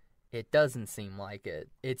 It doesn't seem like it.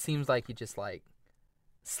 It seems like you just, like,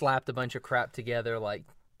 slapped a bunch of crap together, like,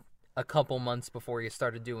 a couple months before you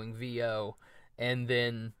started doing VO, and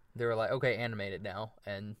then they were like, okay, animate it now.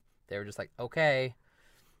 And they were just like, okay,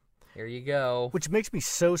 here you go. Which makes me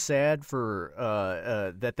so sad for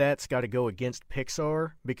that's got to go against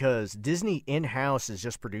Pixar, because Disney in-house is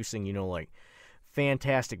just producing, like,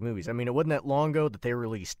 fantastic movies. I mean, it wasn't that long ago that they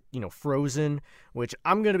released, Frozen, which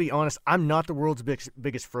I'm going to be honest, I'm not the world's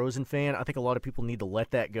biggest Frozen fan. I think a lot of people need to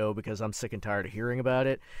let that go because I'm sick and tired of hearing about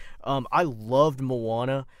it. I loved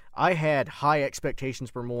Moana. I had high expectations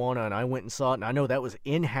for Moana, and I went and saw it, and I know that was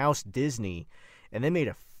in-house Disney, and they made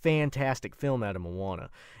a fantastic film out of Moana.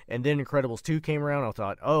 And then Incredibles 2 came around, I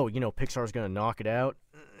thought, Pixar's going to knock it out.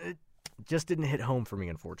 It just didn't hit home for me,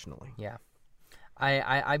 unfortunately. Yeah.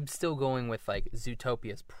 I'm still going with, like,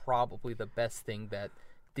 Zootopia is probably the best thing that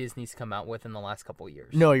Disney's come out with in the last couple of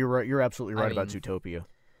years. No, you're right. You're absolutely right about Zootopia.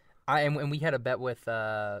 And we had a bet with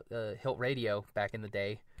Hilt Radio back in the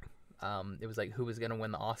day. It was like, who was going to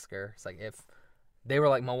win the Oscar? It's like, if they were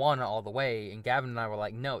like Moana all the way, and Gavin and I were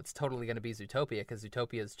like, no, it's totally going to be Zootopia, because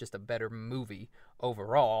Zootopia is just a better movie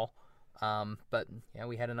overall. But yeah,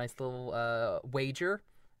 we had a nice little wager,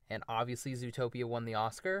 and obviously Zootopia won the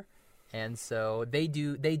Oscar. And so they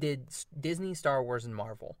did Disney, Star Wars, and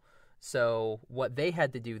Marvel. So what they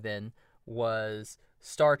had to do then was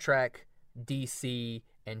Star Trek, DC,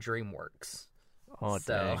 and DreamWorks. Oh,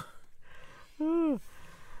 so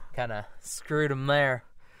kind of screwed them there.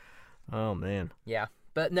 Oh, man. Yeah.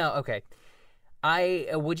 But no, okay.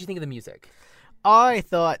 What'd you think of the music? I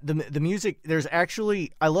thought the music,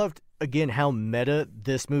 I loved, again, how meta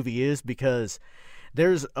this movie is, because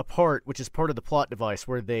there's a part, which is part of the plot device,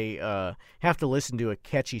 where they have to listen to a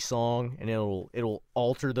catchy song, and it'll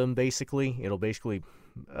alter them, basically. It'll basically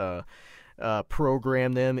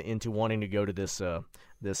program them into wanting to go to this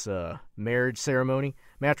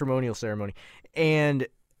matrimonial ceremony. And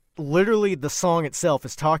literally the song itself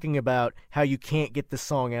is talking about how you can't get this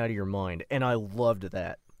song out of your mind, and I loved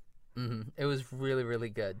that. Mm-hmm. It was really, really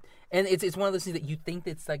good. And it's one of those things that you think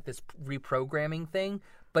it's like this reprogramming thing,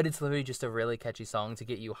 but it's literally just a really catchy song to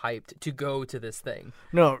get you hyped to go to this thing.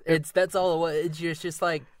 No, that's all it was. It's just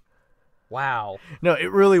like, wow. No,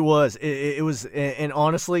 it really was. It was, and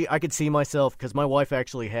honestly, I could see myself, because my wife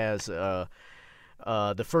actually has the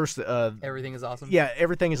first. Everything is Awesome? Yeah,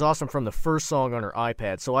 Everything is Awesome from the first song on her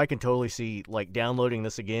iPad, so I can totally see, like, downloading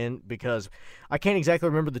this again, because I can't exactly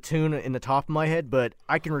remember the tune in the top of my head, but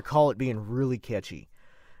I can recall it being really catchy.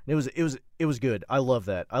 It was good. I love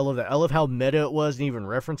that. I love how meta it was, and even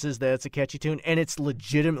references that it's a catchy tune, and it's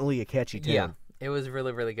legitimately a catchy tune. Yeah, it was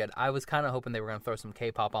really, really good. I was kind of hoping they were going to throw some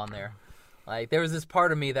K-pop on there. Like, there was this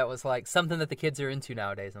part of me that was like, something that the kids are into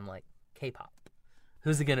nowadays. I'm like, K-pop.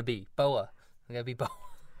 Who's it going to be? Boa. It's going to be Boa.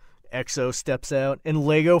 EXO steps out in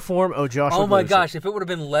Lego form. Oh, Josh. Oh my gosh, if it would have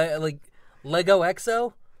been Lego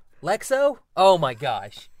EXO? Lexo? Oh my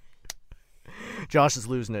gosh. Josh is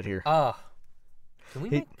losing it here. Can we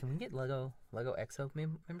get Lego EXO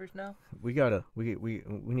members now? We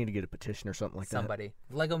need to get a petition or something like Somebody.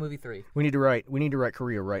 Lego Movie 3. We need to write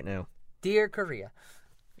Korea right now. Dear Korea,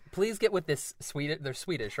 please get with this Swedish. They're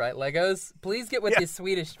Swedish, right? Legos. Please get with these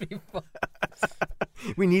Swedish people.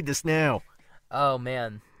 We need this now. Oh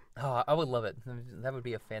man. Oh, I would love it. That would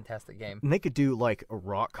be a fantastic game. And they could do like a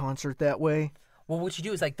rock concert that way. Well, what you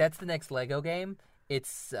do is, like, that's the next Lego game.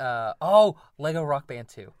 It's Lego Rock Band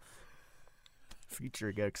 2.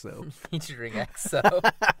 Featuring EXO. Featuring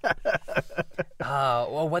EXO.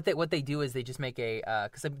 Well, what they do is they just make a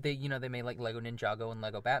because they made like Lego Ninjago and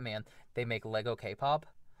Lego Batman. They make Lego K-pop,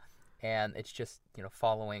 and it's just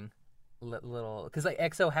following little, because like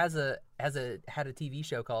EXO had a TV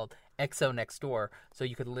show called EXO Next Door, so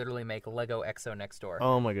you could literally make Lego EXO Next Door.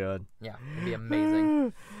 Oh my god. Yeah, it'd be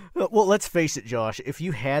amazing. Well, let's face it, Josh. If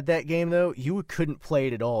you had that game though, you couldn't play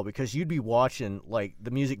it at all because you'd be watching like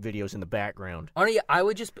the music videos in the background. Honestly, I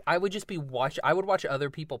would just be I would watch other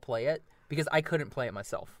people play it because I couldn't play it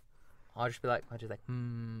myself. I'll just be like,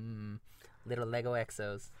 little Lego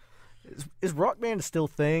EXOs. Is Rock Band still a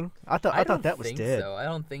thing? I thought that was dead. So. I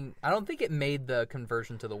don't think it made the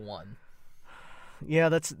conversion to the 1. Yeah,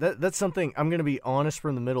 that's something I'm gonna be honest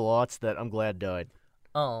from the middle aughts that I'm glad died.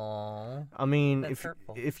 Oh. I mean,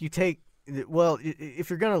 if you take if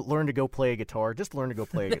you're gonna learn to go play a guitar, just learn to go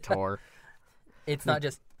play a guitar. It's not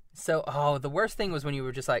just so. Oh, the worst thing was when you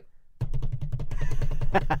were just like.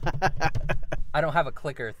 I don't have a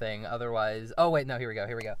clicker thing. Otherwise, oh wait, no, here we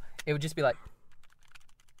go. It would just be like.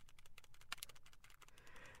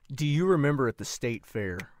 Do you remember at the state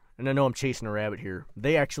fair? And I know I'm chasing a rabbit here.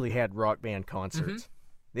 They actually had Rock Band concerts. Mm-hmm.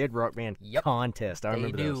 They had Rock Band contests. I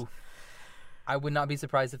remember those. I would not be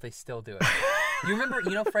surprised if they still do it. You remember,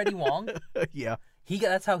 Freddie Wong? Yeah.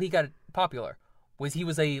 That's how he got popular. He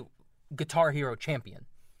was a Guitar Hero champion.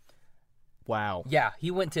 Wow. Yeah,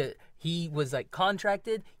 he was like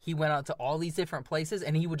contracted. He went out to all these different places,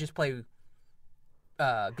 and he would just play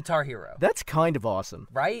Guitar Hero. That's kind of awesome.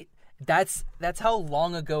 Right? That's how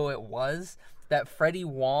long ago it was that Freddie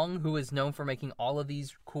Wong, who is known for making all of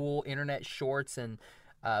these cool internet shorts and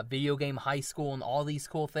video game high school and all these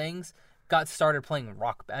cool things, got started playing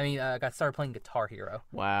Guitar Hero.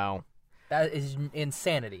 Wow. That is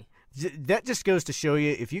insanity. That just goes to show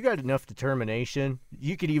you, if you got enough determination,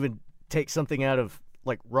 you could even take something out of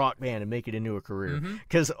like Rock Band and make it into a career.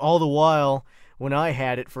 Because all the while, when I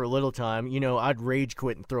had it for a little time, I'd rage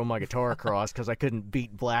quit and throw my guitar across because I couldn't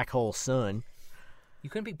beat Black Hole Sun. You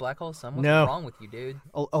couldn't beat Black Hole Sun? What's wrong with you, dude?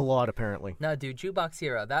 A lot, apparently. No, dude, Jukebox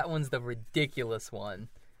Hero. That one's the ridiculous one.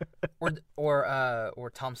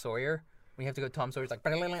 or Tom Sawyer. When you have to go Tom Sawyer's like,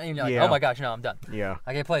 and you're like, oh my gosh, no, I'm done. Yeah.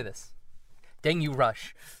 I can't play this. Dang you,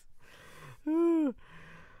 Rush. Oh,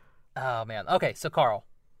 man. Okay, so Carl.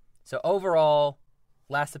 So overall,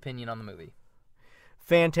 last opinion on the movie.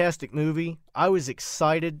 Fantastic movie. I was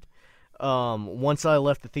excited once I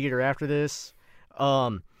left the theater after this.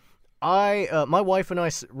 My wife and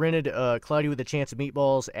I rented Cloudy with a Chance of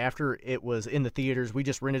Meatballs after it was in the theaters. We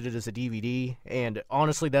just rented it as a DVD, and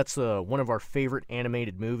honestly, that's one of our favorite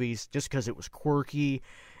animated movies, just because it was quirky,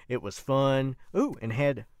 it was fun. Ooh, and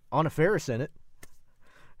had Anna Faris in it,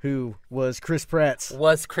 who was Chris Pratt's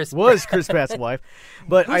wife.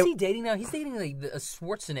 But who's he dating now? He's dating like a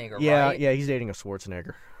Schwarzenegger, right? Yeah, he's dating a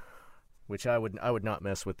Schwarzenegger, which I would not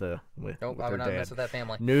mess with with I would not dad. mess with that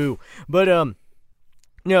family. No, but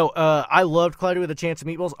No, I loved Cloudy with a Chance of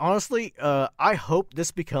Meatballs. Honestly, I hope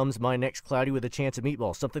this becomes my next Cloudy with a Chance of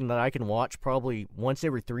Meatballs, something that I can watch probably once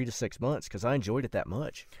every 3 to 6 months because I enjoyed it that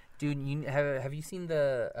much. Dude, have you seen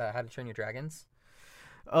the How to Train Your Dragons?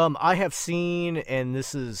 I have seen, and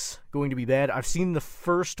this is going to be bad, I've seen the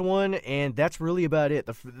first one, and that's really about it.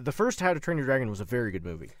 The first How to Train Your Dragon was a very good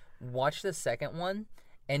movie. Watch the second one,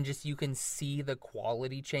 and just you can see the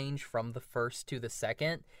quality change from the first to the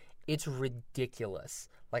second. It's ridiculous.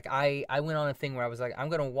 Like, I went on a thing where I was like, I'm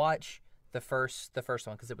going to watch the first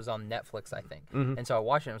one because it was on Netflix, I think. Mm-hmm. And so I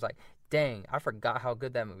watched it and I was like, dang, I forgot how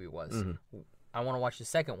good that movie was. Mm-hmm. I want to watch the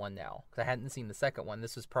second one now because I hadn't seen the second one.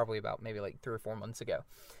 This was probably about maybe like 3 or 4 months ago. And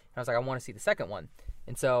I was like, I want to see the second one.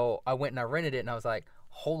 And so I went and I rented it and I was like,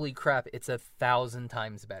 holy crap, it's 1,000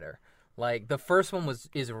 times better. Like, the first one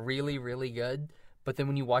is really, really good. But then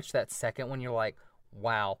when you watch that second one, you're like,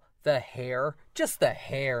 wow, the hair, just the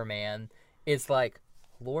hair, man. It's like,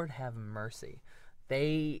 Lord have mercy.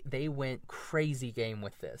 They went crazy game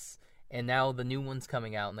with this. And now the new one's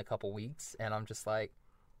coming out in a couple weeks. And I'm just like,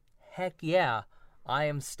 heck yeah, I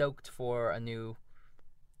am stoked for a new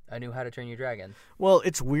How to Train Your Dragon. Well,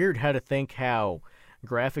 it's weird how to think how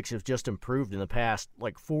graphics have just improved in the past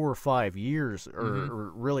like 4 or 5 years,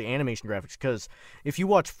 or really animation graphics. Because if you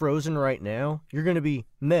watch Frozen right now, you're going to be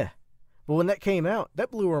meh. But when that came out,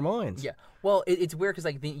 that blew our minds. Yeah. Well, it's weird because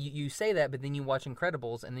like you say that, but then you watch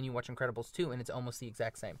Incredibles, and then you watch Incredibles 2, and it's almost the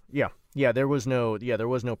exact same. Yeah. Yeah. There was no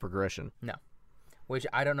progression. No. Which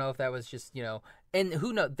I don't know if that was just, and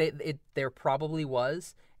who knows, there probably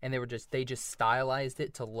was, and they just stylized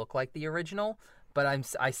it to look like the original. But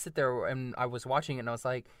I sit there and I was watching it and I was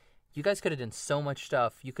like, you guys could have done so much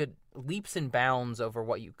stuff. You could leaps and bounds over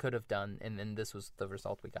what you could have done, and then this was the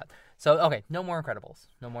result we got. So okay, no more Incredibles.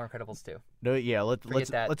 No more Incredibles 2. No, yeah,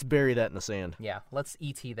 let's bury that in the sand. Yeah, let's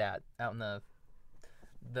ET that out in the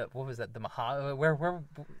what was that? The Mojave? Where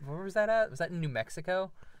was that at? Was that in New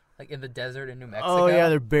Mexico? like in the desert in New Mexico. Oh yeah,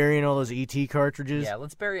 they're burying all those ET cartridges. Yeah,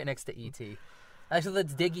 let's bury it next to ET. Actually,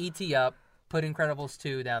 let's dig ET up, put Incredibles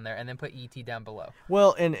 2 down there, and then put ET down below.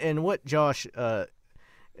 Well, and what Josh,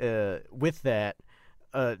 with that,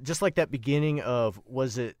 just like that beginning of,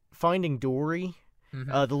 was it Finding Dory?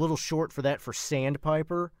 Mm-hmm. The little short for that for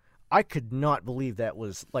Sandpiper. I could not believe that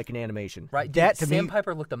was like an animation. Right, that dude, to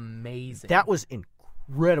Sandpiper looked amazing. That was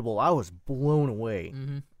incredible. I was blown away.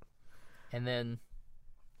 Mm-hmm. And then,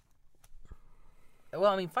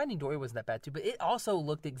 well, I mean, Finding Dory wasn't that bad too, but it also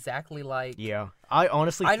looked exactly like. Yeah, I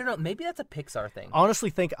honestly. I don't know. Maybe that's a Pixar thing. Honestly,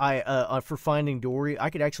 think for Finding Dory, I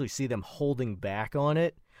could actually see them holding back on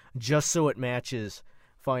it just so it matches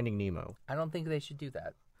Finding Nemo. I don't think they should do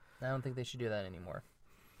that. I don't think they should do that anymore.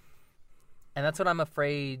 And that's what I'm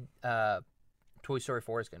afraid Toy Story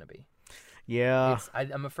 4 is going to be. Yeah.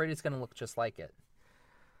 I'm afraid it's going to look just like it.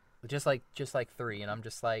 Just like 3. And I'm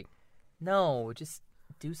just like, no, just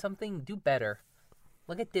do something, do better.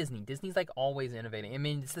 Look at Disney. Disney's like always innovating. I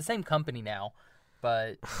mean, it's the same company now,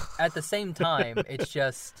 but at the same time, it's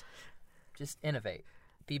just innovate.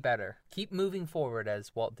 Be better. Keep moving forward,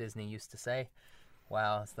 as Walt Disney used to say.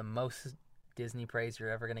 Wow, it's the most Disney praise you're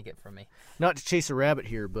ever going to get from me. Not to chase a rabbit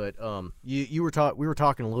here, but we were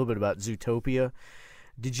talking a little bit about Zootopia.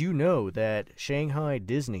 Did you know that Shanghai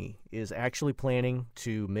Disney is actually planning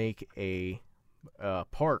to make a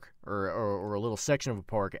park or a little section of a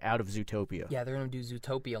park out of Zootopia? Yeah, they're going to do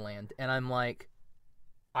Zootopia Land, and I'm like,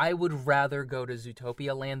 I would rather go to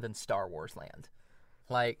Zootopia Land than Star Wars Land.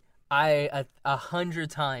 Like, I 100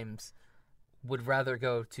 times would rather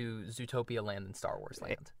go to Zootopia Land than Star Wars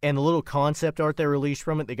Land. And the little concept art they released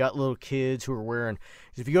from it, they got little kids who are wearing.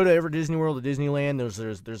 If you go to every Disney World or Disneyland,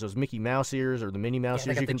 there's those Mickey Mouse ears or the Minnie Mouse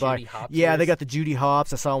ears you can buy. Yeah, they got the Judy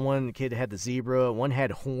Hopps. I saw one kid had the zebra. One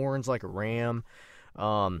had horns like a ram.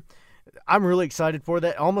 I'm really excited for that.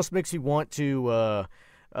 It almost makes me want to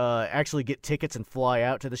actually get tickets and fly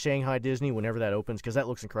out to the Shanghai Disney whenever that opens, because that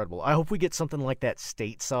looks incredible. I hope we get something like that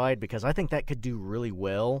stateside, because I think that could do really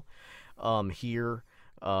well. Here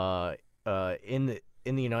in the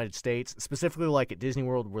United States, specifically like at Disney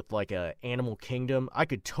World with like a Animal Kingdom, I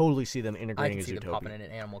could totally see them integrating a Zootopia. I could see them popping in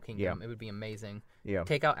an Animal Kingdom. Yeah. It would be amazing. Yeah.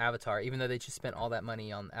 Take out Avatar, even though they just spent all that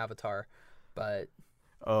money on Avatar, but.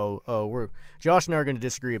 We're Josh and I are going to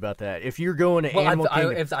disagree about that. If you're going to Animal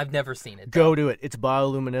Kingdom, I've never seen it. Go to it. It's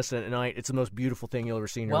bioluminescent at night. It's the most beautiful thing you'll ever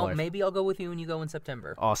see in your life. Well, maybe I'll go with you when you go in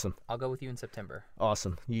September. Awesome. I'll go with you in September.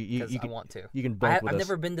 Awesome. You I want to. You can bunk with us. I've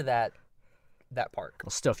never been to that park.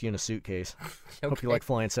 I'll stuff you in a suitcase. Okay. Hope you like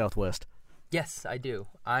flying Southwest. Yes, I do.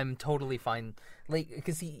 I'm totally fine. Like,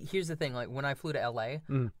 because here's the thing. Like, when I flew to LA,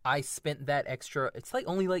 I spent that extra. It's like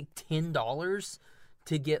only like $10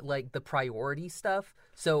 to get like the priority stuff.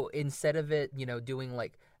 So instead of it, doing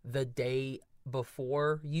like the day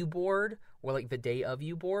before you board or like the day of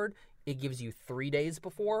you board, it gives you 3 days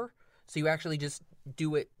before. So you actually just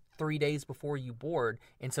do it 3 days before you board,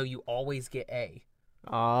 and so you always get A.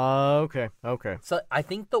 Okay. So I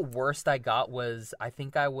think the worst I got was, I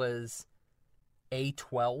think I was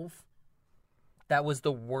A12. That was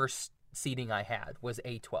the worst seating I had, was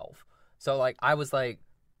A12. So like I was like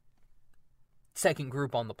second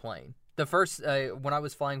group on the plane. The first, when I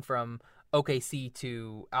was flying from OKC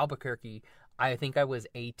to Albuquerque, I think I was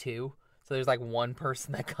A2. So there's like one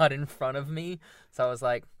person that got in front of me. So I was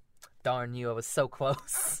like, darn you, I was so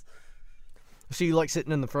close. So you like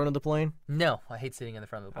sitting in the front of the plane? No, I hate sitting in the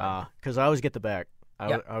front of the plane. Because I always get the back.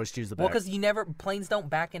 I always choose the back. Well, because planes don't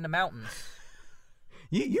back into mountains.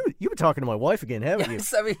 You've been talking to my wife again, haven't you?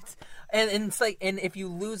 Yes, I mean, and it's like, and if you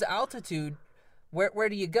lose altitude, where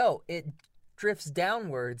do you go? It drifts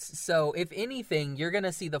downwards. So if anything, you're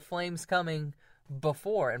gonna see the flames coming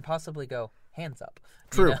before and possibly go hands up.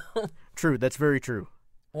 True, true. That's very true.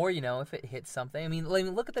 Or if it hits something. I mean,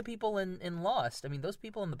 look at the people in Lost. I mean, those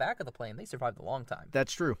people in the back of the plane, they survived a long time.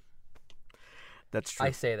 That's true. That's true.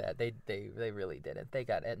 I say that they really didn't. They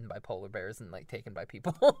got eaten by polar bears and like taken by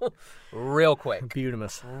people real quick.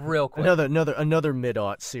 Beautimous. Real quick. Another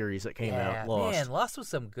mid-aught series that came out. Lost. Man, Lost was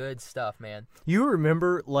some good stuff, man. You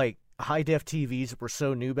remember like high def TVs that were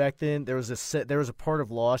so new back then? There was a part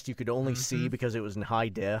of Lost you could only see because it was in high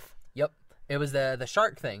def. Yep. It was the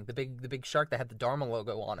shark thing, the big shark that had the Dharma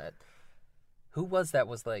logo on it. Who was that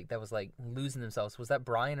was like losing themselves? Was that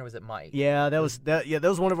Brian or was it Mike? Yeah, that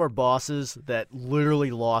was one of our bosses that literally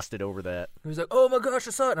lost it over that. He was like, "Oh my gosh,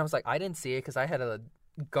 I saw it." And I was like, "I didn't see it because I had a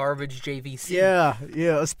garbage JVC." Yeah,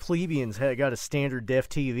 us plebeians got a standard def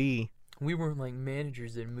TV. We weren't like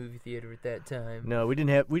managers in a movie theater at that time. No, we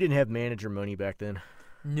didn't have manager money back then.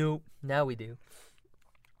 Nope. Now we do.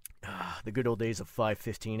 The good old days of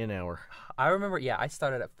 $5.15 an hour. I remember, I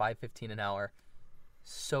started at $5.15 an hour.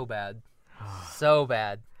 So bad. So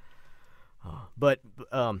bad. But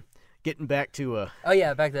getting back to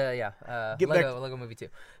back to Lego Movie 2.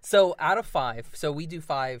 So out of 5, so we do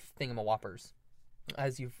 5 thingamawhoppers,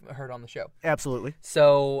 as you've heard on the show. Absolutely.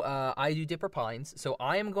 So I do Dipper Pines. So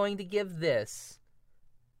I am going to give this.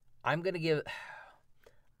 I'm going to give,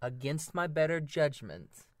 against my better judgment.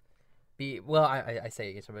 I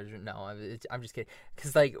say against my better judgment. No, I'm just kidding.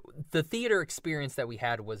 Because like the theater experience that we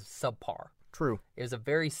had was subpar. True. It was a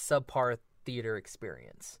very subpar theater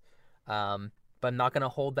experience. But I'm not going to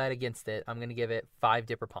hold that against it. I'm going to give it 5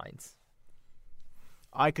 Dipper Pines.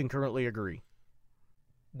 I concurrently agree.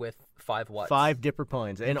 With 5 what? 5 Dipper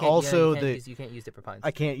Pines. And you also you can't use Dipper Pines.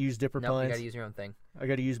 I can't use Dipper Pines. No, you got to use your own thing. I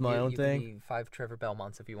got to use my own thing? You 5 Trevor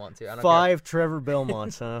Belmonts if you want to. I don't 5 Trevor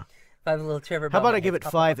Belmonts, huh? 5 little Trevor Belmonts. How about I give it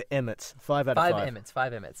 5 Emmets? 5 out of 5.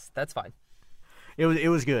 5 Emmets. That's fine. It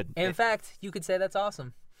was good. In fact, you could say that's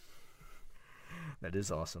awesome. That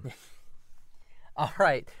is awesome. All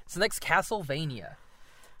right. So next, Castlevania.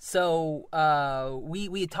 So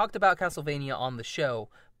we had talked about Castlevania on the show,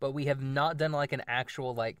 but we have not done like an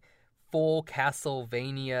actual like full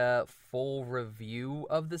Castlevania full review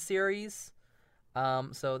of the series.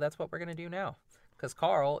 So that's what we're gonna do now, because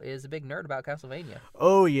Carl is a big nerd about Castlevania.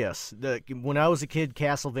 Oh yes, when I was a kid,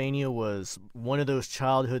 Castlevania was one of those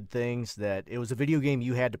childhood things that it was a video game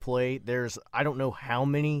you had to play. There's I don't know how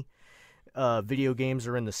many video games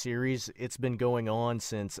are in the series. It's been going on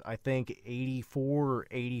since I think 84 or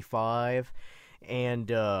 85, and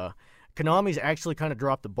Konami's actually kind of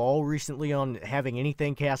dropped the ball recently on having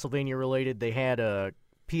anything Castlevania related. They had a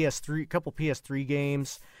couple PS3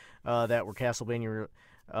 games that were Castlevania,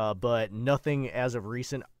 but nothing as of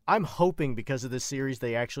recent. I'm hoping because of this series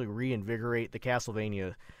they actually reinvigorate the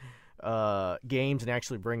Castlevania games and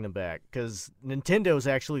actually bring them back, because Nintendo's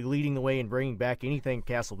actually leading the way in bringing back anything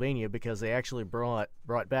Castlevania, because they actually brought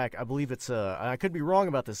back, I believe it's I could be wrong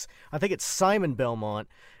about this, I think it's Simon Belmont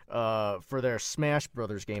for their Smash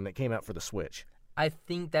Brothers game that came out for the Switch. I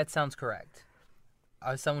think that sounds correct.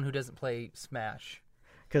 As someone who doesn't play Smash,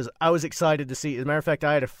 because I was excited to see. As a matter of fact,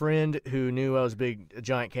 I had a friend who knew I was a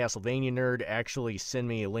giant Castlevania nerd actually send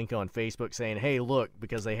me a link on Facebook saying, "Hey, look,"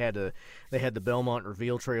 because they had the Belmont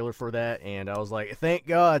reveal trailer for that, and I was like, "Thank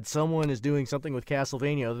God someone is doing something with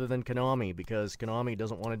Castlevania other than Konami, because Konami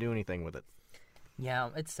doesn't want to do anything with it." Yeah,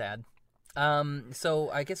 it's sad. So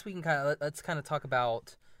I guess we can let's talk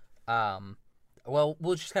about.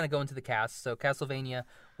 We'll just kind of go into the cast. So Castlevania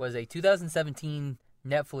was a 2017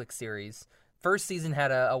 Netflix series. First season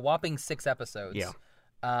had a whopping 6 episodes. Yeah.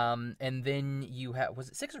 And then you had, was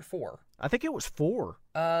it 6 or 4? I think it was 4.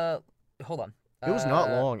 Hold on. It was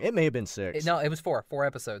not long. It may have been 6. No, it was 4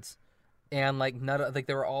 episodes. And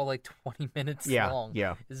they were all like 20 minutes long.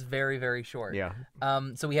 Yeah. It's very, very short. Yeah.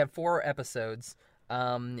 So we had 4 episodes.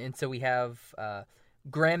 And so we have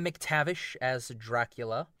Graham McTavish as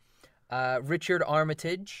Dracula, Richard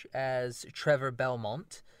Armitage as Trevor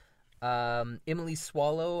Belmont, Emily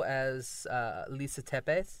Swallow as Lisa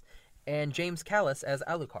Tepes, and James Callis as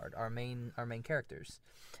Alucard, our main characters.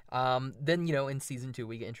 Then in season 2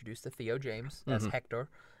 we get introduced to Theo James as Hector,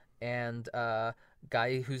 and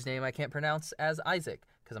guy whose name I can't pronounce as Isaac,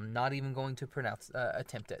 because I'm not even going to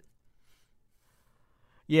attempt it.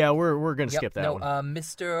 Yeah, we're gonna skip that one.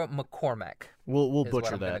 Mr. McCormack. We'll is butcher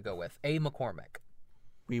what I'm that. gonna go with A. McCormack.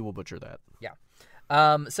 We will butcher that. Yeah.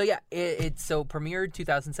 So yeah, it premiered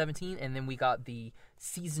 2017, and then we got the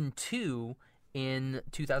season 2 in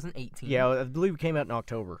 2018. Yeah, I believe it came out in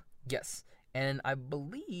October. Yes, and I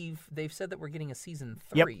believe they've said that we're getting a season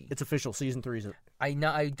 3. Yep, it's official. Season 3 is it. I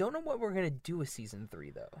don't know what we're gonna do with season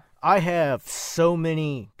 3 though. I have so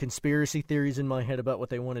many conspiracy theories in my head about what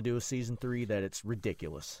they want to do with season 3 that it's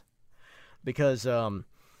ridiculous. Because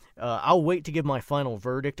I'll wait to give my final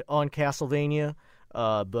verdict on Castlevania.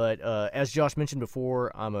 But as Josh mentioned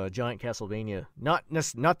before, I'm a giant Castlevania, not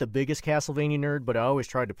the biggest Castlevania nerd, but I always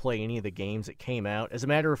tried to play any of the games that came out. As a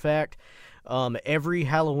matter of fact, every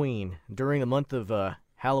Halloween, during the month of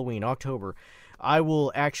Halloween, October, I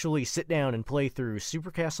will actually sit down and play through Super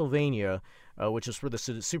Castlevania, which is for the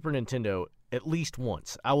Super Nintendo, at least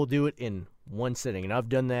once. I will do it in one sitting, and I've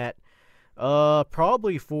done that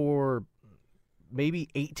probably for maybe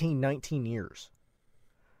 18, 19 years.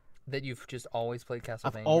 That you've just always played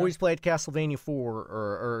Castlevania? I've always played Castlevania 4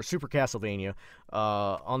 or Super Castlevania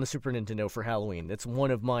on the Super Nintendo for Halloween. That's one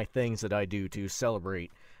of my things that I do to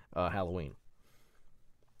celebrate Halloween.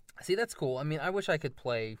 See, that's cool. I mean, I wish I could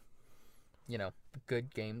play,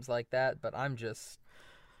 good games like that, but I'm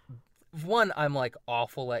like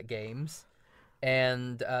awful at games.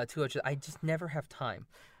 And two, I just never have time.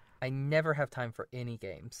 I never have time for any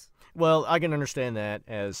games. Well, I can understand that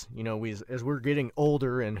as, as we're getting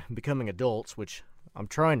older and becoming adults, which I'm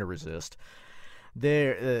trying to resist.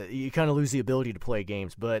 You kind of lose the ability to play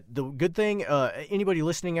games. But the good thing, anybody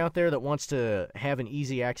listening out there that wants to have an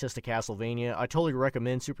easy access to Castlevania, I totally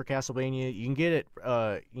recommend Super Castlevania. You can get it.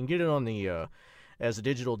 On the as a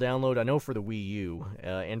digital download. I know for the Wii U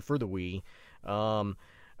and for the Wii.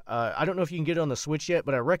 I don't know if you can get it on the Switch yet,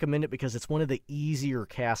 but I recommend it because it's one of the easier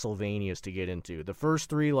Castlevanias to get into. The first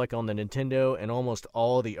three, like on the Nintendo, and almost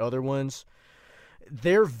all the other ones.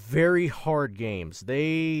 They're very hard games.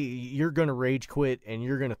 You're going to rage quit and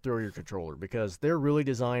you're going to throw your controller because they're really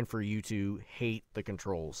designed for you to hate the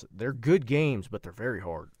controls. They're good games, but they're very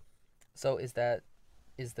hard. So is the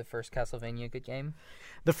first Castlevania a good game?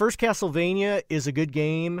 The first Castlevania is a good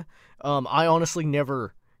game. I honestly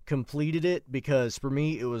never completed it because for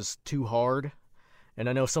me it was too hard. And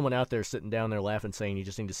I know someone out there sitting down there laughing saying you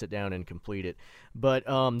just need to sit down and complete it. But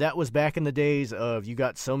that was back in the days of you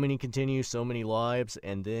got so many continues, so many lives,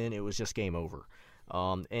 and then it was just game over.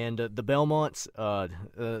 And the Belmonts,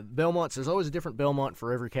 there's always a different Belmont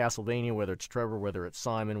for every Castlevania, whether it's Trevor, whether it's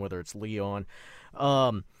Simon, whether it's Leon.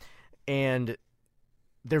 And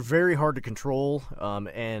they're very hard to control,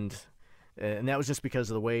 and that was just because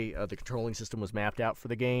of the way the controlling system was mapped out for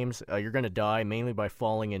the games. You're going to die mainly by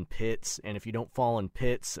falling in pits, and if you don't fall in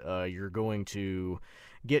pits, you're going to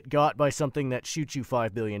get got by something that shoots you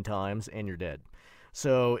 5 billion times, and you're dead.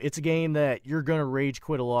 So it's a game that you're going to rage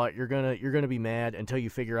quit a lot. You're gonna be mad until you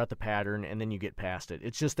figure out the pattern, and then you get past it.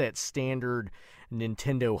 It's just that standard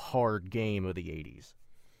Nintendo hard game of the 80s.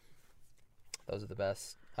 Those are the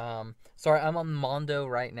best. Sorry, I'm on Mondo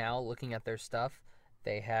right now looking at their stuff.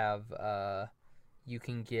 They have, you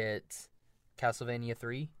can get Castlevania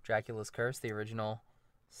 3, Dracula's Curse, the original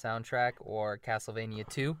soundtrack, or Castlevania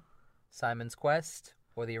 2, Simon's Quest,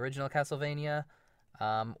 or the original Castlevania,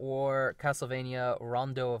 or Castlevania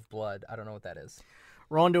Rondo of Blood. I don't know what that is.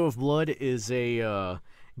 Rondo of Blood is a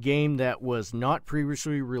game that was not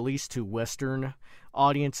previously released to Western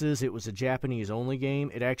audiences. It was a Japanese-only game.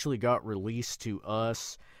 It actually got released to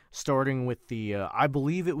us starting with the, I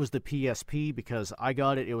believe it was the PSP because I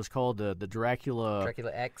got it. It was called the Dracula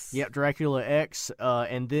X. Yeah, Dracula X.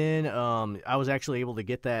 And then I was actually able to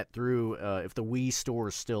get that through, if the Wii store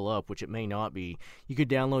is still up, which it may not be, you could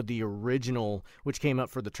download the original, which came up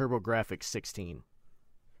for the TurboGrafx 16.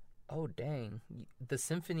 Oh, dang. The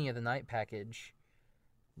Symphony of the Night package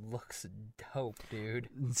looks dope, dude.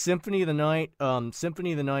 Symphony of the Night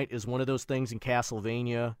is one of those things in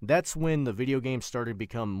Castlevania. That's when the video games started to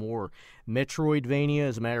become more Metroidvania.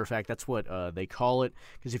 As a matter of fact, that's what they call it.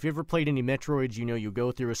 Because if you ever played any Metroids, you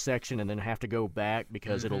go through a section and then have to go back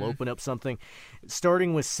because it'll open up something.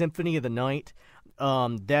 Starting with Symphony of the Night,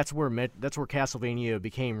 that's where Castlevania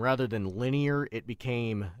became, rather than linear, it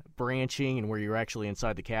became branching and where you're actually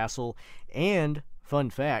inside the castle. And fun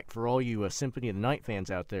fact, for all you Symphony of the Night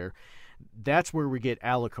fans out there, that's where we get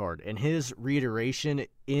Alucard, and his reiteration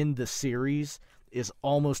in the series is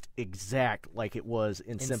almost exact like it was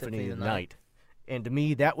in Symphony of the Night. And to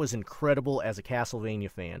me, that was incredible as a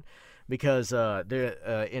Castlevania fan, because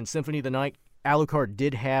in Symphony of the Night, Alucard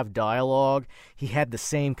did have dialogue. He had the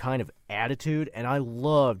same kind of attitude, and I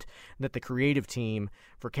loved that the creative team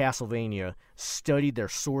for Castlevania studied their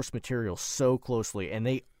source material so closely, and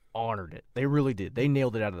they honored it. They really did. They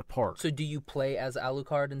nailed it out of the park. So do you play as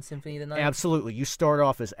Alucard in Symphony of the Night? Absolutely. You start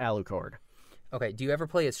off as Alucard. Okay. Do you ever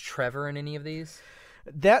play as Trevor in any of these?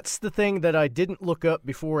 That's the thing that I didn't look up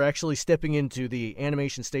before actually stepping into the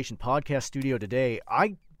Animation Station podcast studio today.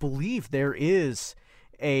 I believe there is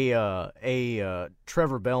a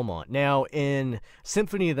Trevor Belmont. Now, in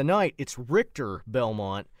Symphony of the Night, it's Richter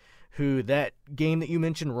Belmont, who, that game that you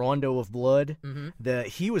mentioned, Rondo of Blood,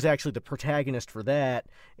 he was actually the protagonist for that.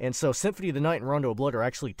 And so Symphony of the Night and Rondo of Blood are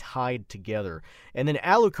actually tied together. And then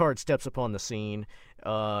Alucard steps upon the scene,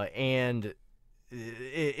 and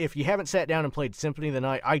if you haven't sat down and played Symphony of the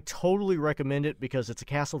Night, I totally recommend it because it's a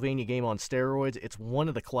Castlevania game on steroids. It's one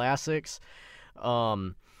of the classics.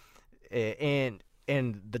 And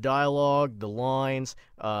the dialogue, the lines,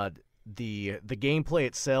 the gameplay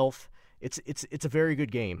itself, it's a very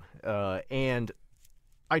good game, and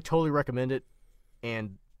I totally recommend it.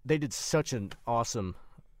 And they did such an awesome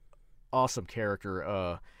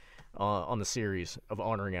character on the series of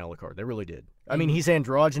honoring Alucard. They really did. I mean, he's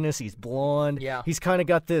androgynous, he's blonde, he's kind of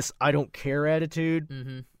got this I don't care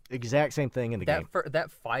attitude. Exact same thing in the game.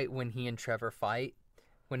 That fight when he and Trevor fight,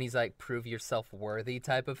 when he's like, prove yourself worthy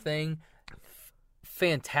type of thing,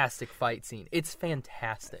 fantastic fight scene. It's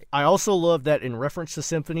fantastic. I also love that in reference to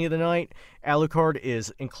Symphony of the Night, Alucard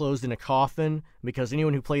is enclosed in a coffin because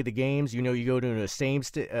anyone who played the games, you go to a save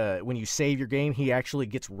when you save your game, he actually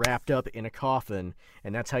gets wrapped up in a coffin,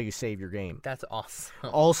 and that's how you save your game. That's awesome.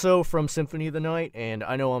 Also from Symphony of the Night, and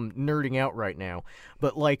I know I'm nerding out right now,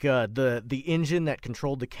 but like the engine that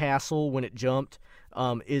controlled the castle when it jumped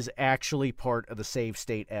is actually part of the save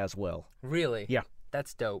state as well. Really? Yeah.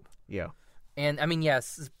 That's dope. Yeah. And, I mean,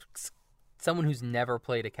 yes, someone who's never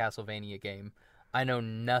played a Castlevania game, I know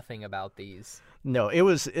nothing about these. No, it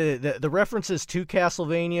was the references to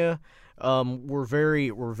Castlevania were very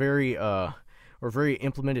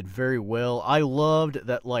implemented very well. I loved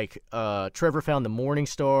that, like, Trevor found the Morning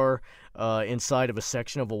Star inside of a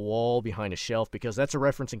section of a wall behind a shelf, because that's a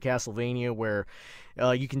reference in Castlevania where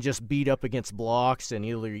you can just beat up against blocks and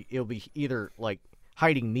it'll be either like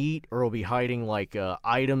hiding meat or it'll be hiding like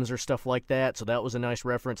items or stuff like that. So that was a nice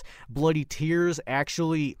reference. Bloody Tears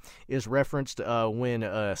actually is referenced when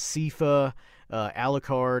Sifa,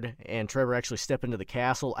 Alucard, and Trevor actually step into the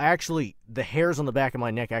castle. Actually, the hairs on the back of my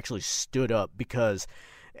neck actually stood up because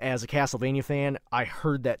as a Castlevania fan, I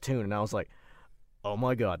heard that tune and I was like, oh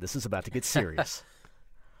my god, this is about to get serious.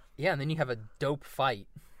 Yeah, and then you have a dope fight.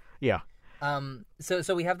 Yeah.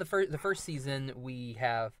 So we have the first season. We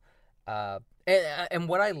have and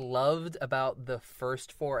what I loved about the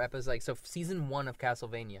first 4 episodes, like, so season 1 of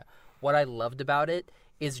Castlevania, what I loved about it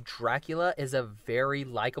is Dracula is a very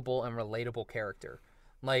likable and relatable character.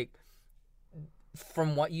 Like,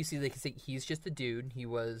 from what you see, like, he's just a dude. He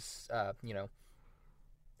was, a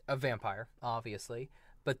vampire, obviously.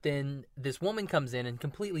 But then this woman comes in and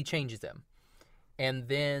completely changes him. And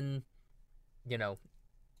then,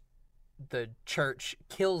 the church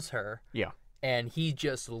kills her. Yeah. And he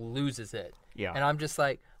just loses it. Yeah. And I'm just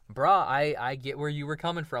like, brah, I get where you were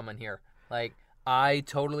coming from in here. Like, I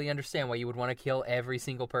totally understand why you would want to kill every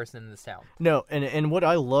single person in this town. No, and what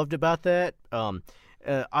I loved about that,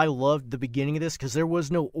 I loved the beginning of this because there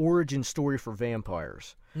was no origin story for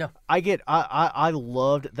vampires. No. I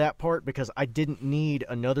loved that part because I didn't need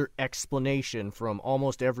another explanation from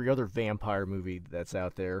almost every other vampire movie that's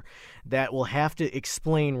out there that will have to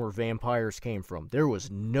explain where vampires came from. There was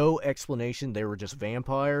no explanation. They were just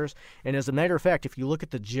vampires. And as a matter of fact, if you look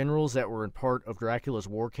at the generals that were in part of Dracula's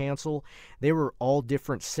War Council, they were all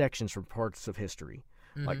different sections from parts of history.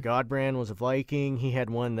 Mm-hmm. Like Godbrand was a Viking. He had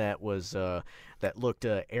one that was that looked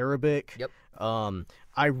Arabic. Yep.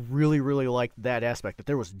 I really, really liked that aspect, that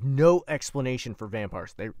there was no explanation for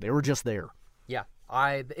vampires. They were just there. Yeah.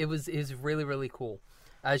 It was really, really cool.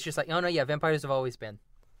 It's just like, oh no, yeah, vampires have always been.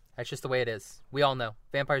 That's just the way it is. We all know.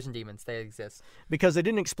 Vampires and demons, they exist. Because they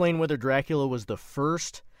didn't explain whether Dracula was the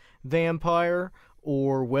first vampire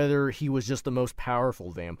or whether he was just the most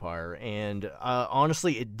powerful vampire. And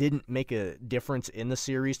honestly, it didn't make a difference in the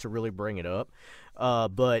series to really bring it up.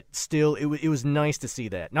 But still, it was nice to see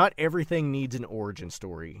that. Not everything needs an origin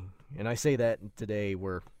story. And I say that today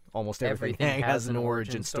where almost everything has an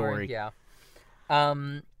origin story. Yeah.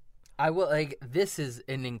 I will, like, this is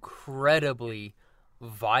an incredibly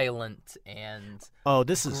violent and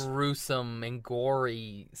gruesome and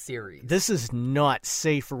gory series. This is not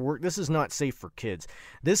safe for work. This is not safe for kids.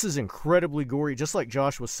 This is incredibly gory. Just like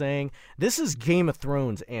Josh was saying, this is Game of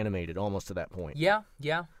Thrones animated almost to that point. Yeah.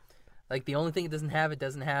 Like, the only thing it doesn't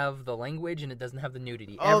have the language and it doesn't have the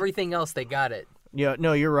nudity. Everything else, they got it. Yeah,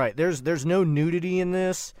 no, you're right. There's no nudity in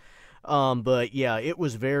this. But yeah, it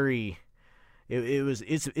was very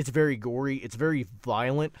it's very gory. It's very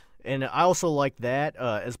violent. And I also like that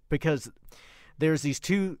because there's these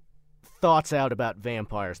two thoughts out about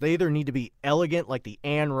vampires. They either need to be elegant, like the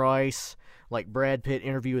Anne Rice, like Brad Pitt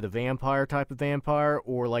Interview with a Vampire type of vampire,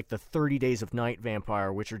 or like the 30 Days of Night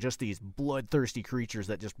vampire, which are just these bloodthirsty creatures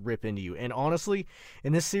that just rip into you. And honestly,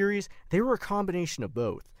 in this series, they were a combination of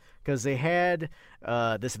both. Because they had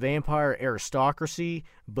this vampire aristocracy,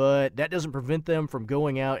 but that doesn't prevent them from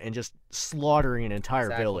going out and just slaughtering an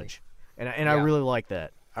entire village. And I really like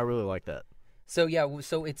that. I really like that. So yeah,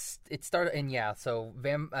 so it started, and yeah, so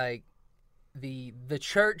the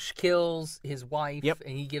church kills his wife,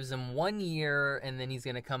 and he gives him 1 year, and then he's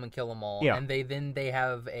gonna come and kill them all. Yeah. And they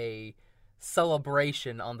have a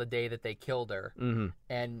celebration on the day that they killed her. Mm-hmm.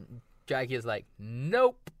 And Jackie is like,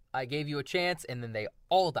 nope, I gave you a chance, and then they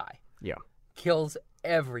all die. Yeah. Kills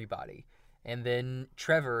everybody. And then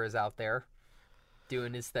Trevor is out there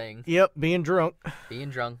doing his thing. Yep, being drunk,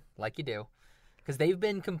 like you do. Because they've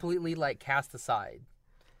been completely, like, cast aside.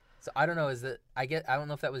 So I don't know, I don't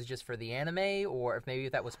know if that was just for the anime, or if maybe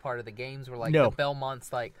that was part of the games where, like, the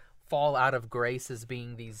Belmonts, like, fall out of grace as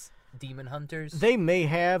being these demon hunters. They may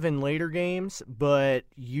have in later games, but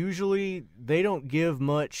usually they don't give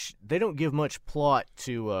much plot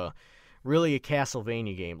to really a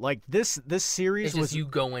Castlevania game. Like this series it's just you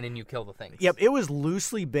go in and you kill the things. Yep, it was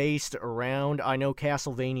loosely based around, I know,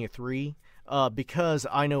 Castlevania 3, because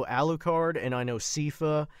I know Alucard and I know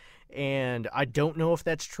Sifa, and I don't know if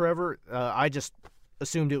that's Trevor. I just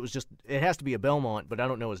assumed it has to be a Belmont, but I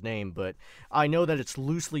don't know his name. But I know that it's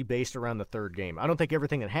loosely based around the third game. I don't think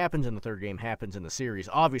everything that happens in the third game happens in the series.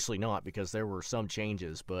 Obviously not, because there were some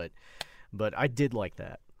changes, but I did like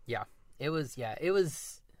that. Yeah, it was.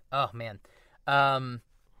 Oh man,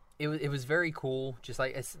 it was very cool. Just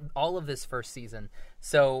like all of this first season.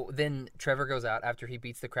 So then Trevor goes out after he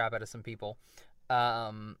beats the crap out of some people,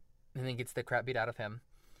 and then gets the crap beat out of him,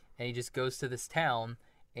 and he just goes to this town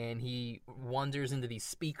and he wanders into these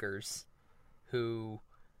speakers, who.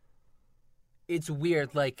 It's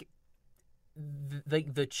weird, like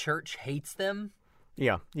the church hates them.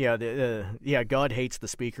 Yeah. God hates the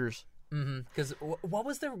speakers. Because what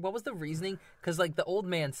was the reasoning? Because like the old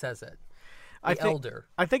man says it, elder.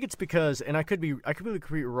 I think it's because, and I could be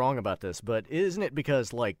wrong about this, but isn't it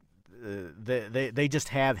because like they just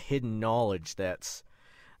have hidden knowledge that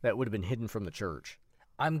would have been hidden from the church?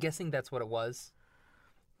 I'm guessing that's what it was.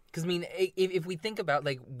 Because I mean, if we think about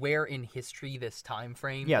like where in history this time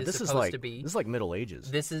frame is supposed to be, this is like Middle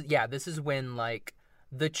Ages. This is when like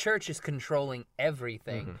the church is controlling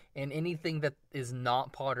everything, and anything that is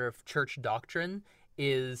not part of church doctrine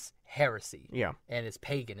is heresy. Yeah, and is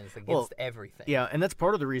pagan, is against everything. Yeah, and that's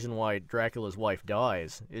part of the reason why Dracula's wife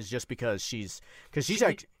dies is just because she's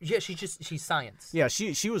science. Yeah,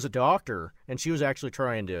 she was a doctor, and she was actually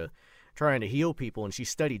trying to heal people, and she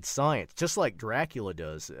studied science just like Dracula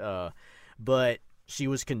does. But she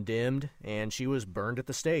was condemned, and she was burned at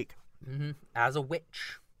the stake as a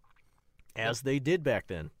witch. As they did back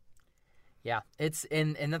then. Yeah, it's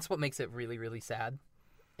and that's what makes it really, really sad.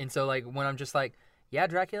 And so, like, when I'm just like, yeah,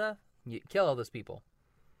 Dracula, you kill all those people.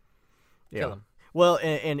 Kill them. Well,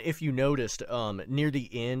 and if you noticed, near the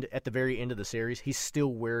end, at the very end of the series, he's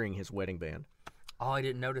still wearing his wedding band. Oh, I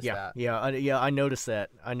didn't notice that. Yeah, I noticed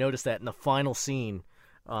that. I noticed that in the final scene.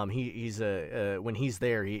 He's when he's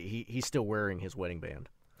there, he's still wearing his wedding band.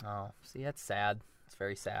 Oh, see, that's sad. It's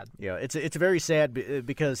very sad. Yeah, it's very sad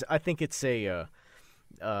because I think it's it's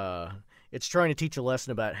trying to teach a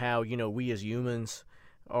lesson about how, you know, we as humans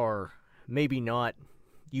are maybe not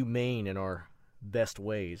humane in our best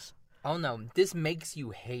ways. Oh no, this makes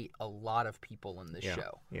you hate a lot of people in this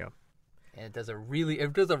show. Yeah. And it does a really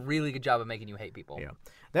good job of making you hate people. Yeah.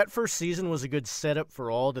 That first season was a good setup for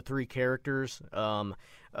all the three characters.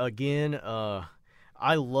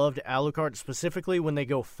 I loved Alucard, specifically when they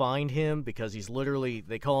go find him, because he's literally,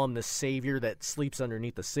 they call him the savior that sleeps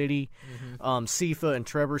underneath the city. Sifa and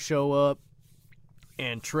Trevor show up,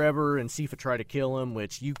 and Trevor and Sifa try to kill him,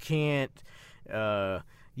 which you cannot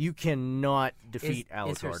defeat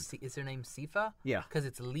Alucard. Is her name Sifa? Yeah. Because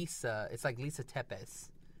it's Lisa. It's like Lisa Tepes.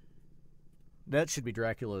 That should be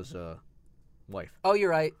Dracula's wife. Oh, you're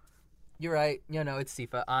right. You're right. No, it's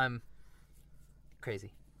Sifa. I'm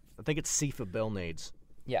crazy. I think it's Sifa Belnades.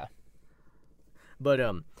 Yeah. But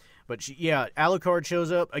Alucard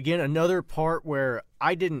shows up again. Another part where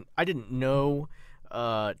I didn't know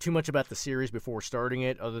too much about the series before starting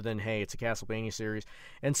it, other than, hey, it's a Castlevania series.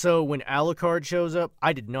 And so when Alucard shows up,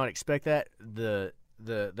 I did not expect that. The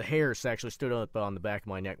hairs actually stood up on the back of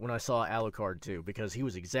my neck when I saw Alucard too, because he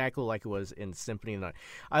was exactly like it was in Symphony of the Night.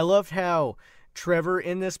 I loved how Trevor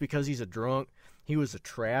in this, because he's a drunk, he was a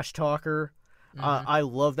trash talker. I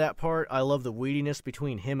love that part. I love the weediness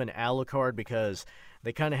between him and Alucard, because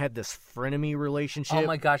they kind of had this frenemy relationship. Oh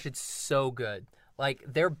my gosh, it's so good. Like,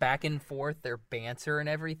 their back and forth, their banter and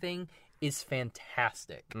everything is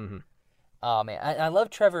fantastic. Oh man, I love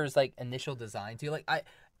Trevor's like initial design too. Like,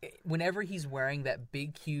 whenever he's wearing that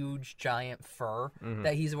big, huge, giant fur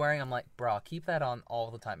that he's wearing, I'm like, bro, keep that on all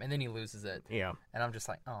the time. And then he loses it. Yeah. And I'm just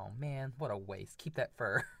like, oh man, what a waste. Keep that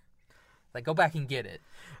fur. Like, go back and get it.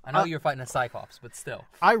 I know you're fighting a Cyclops, but still.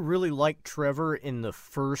 I really liked Trevor in the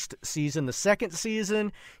first season. The second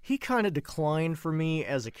season, he kind of declined for me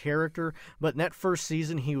as a character. But in that first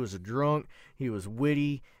season, he was a drunk. He was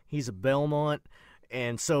witty. He's a Belmont.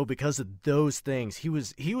 And so because of those things, he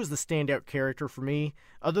was the standout character for me,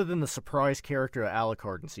 other than the surprise character of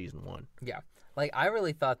Alucard in season 1. Yeah. Like, I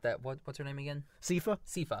really thought that, what's her name again? Sifa.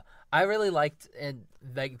 I really liked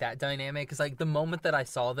like that dynamic, because like the moment that I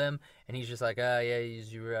saw them, and he's just like, yeah,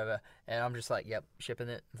 and I'm just like, yep, shipping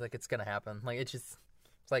it. It's like, it's gonna happen. Like, it's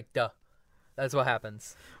like, duh. That's what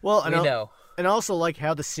happens. Well, we know. And also like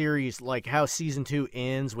how the series, like how season 2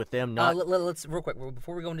 ends with them not. Let's real quick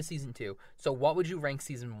before we go into season 2. So, what would you rank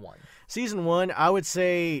season 1? Season 1, I would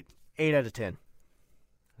say 8 out of 10.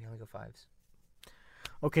 We only go 5s.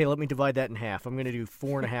 Okay, let me divide that in half. I'm going to do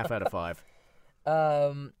 4.5 out of 5.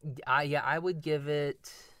 I would give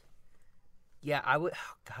it. Yeah, I would.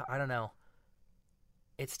 God, I don't know.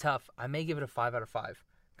 It's tough. I may give it a 5 out of 5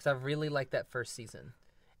 because I really liked that first season,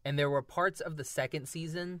 and there were parts of the second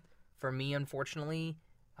season for me, unfortunately.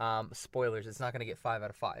 Spoilers. It's not going to get 5 out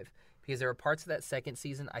of 5 because there were parts of that second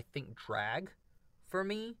season I think drag for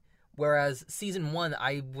me, whereas season 1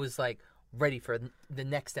 I was like ready for the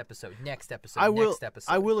next episode. I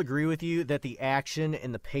will agree with you that the action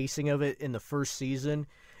and the pacing of it in the first season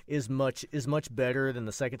is much better than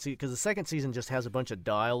the second season, because the second season just has a bunch of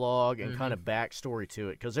dialogue and kind of backstory to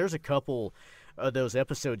it. Because there's a couple of those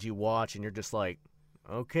episodes you watch and you're just like,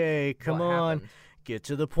 okay, come on, get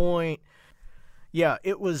to the point. Yeah,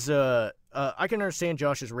 it was. I can understand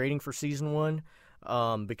Josh's rating for season 1.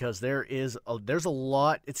 Because there's a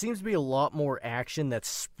lot. It seems to be a lot more action that's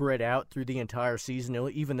spread out through the entire season,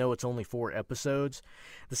 even though it's only 4 episodes.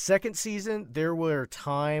 The second season, there were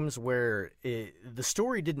times where the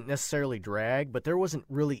story didn't necessarily drag, but there wasn't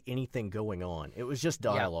really anything going on. It was just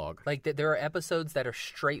dialogue. Yeah. Like there are episodes that are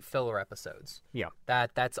straight filler episodes. Yeah,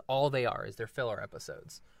 that's all they are. Is they're filler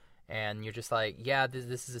episodes, and you're just like, yeah,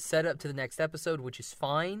 this is a setup to the next episode, which is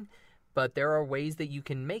fine. But there are ways that you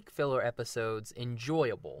can make filler episodes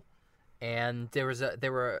enjoyable, and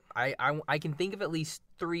I can think of at least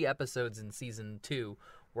 3 episodes in season 2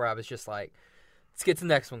 where I was just like, let's get to the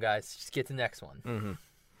next one, guys. Just get to the next one. Mm-hmm.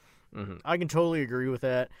 Mm-hmm. I can totally agree with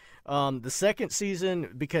that. The second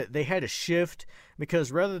season, because they had a shift,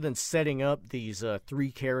 because rather than setting up these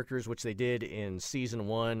 3 characters, which they did in season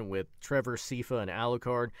 1 with Trevor, Sifa, and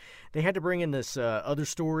Alucard, they had to bring in this other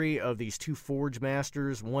story of these 2 Forge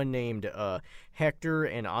Masters, one named Hector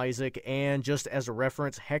and Isaac. And just as a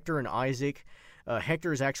reference, Hector and Isaac,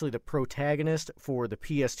 Hector is actually the protagonist for the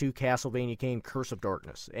PS2 Castlevania game Curse of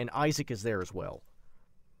Darkness, and Isaac is there as well.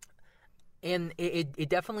 And it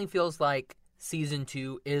definitely feels like season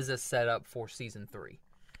 2 is a setup for season 3.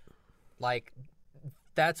 Like,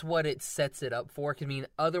 that's what it sets it up for. I mean,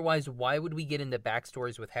 otherwise, why would we get into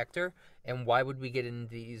backstories with Hector, and why would we get into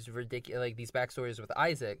these these backstories with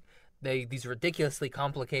Isaac? These ridiculously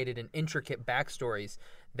complicated and intricate backstories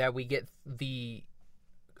that we get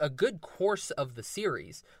a good course of the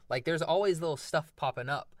series. Like, there's always little stuff popping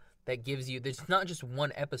up that gives you, there's not just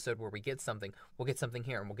one episode where we get something. We'll get something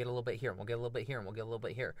here, and we'll get a little bit here, and we'll get a little bit here, and we'll get a little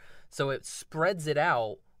bit here. So it spreads it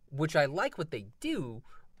out, which I like what they do,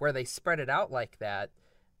 where they spread it out like that.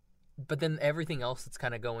 But then everything else that's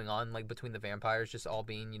kind of going on, like between the vampires just all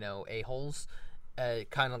being, a-holes,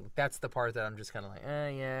 kind of, that's the part that I'm just kind of like,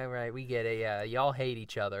 yeah, right, we get it, yeah, y'all hate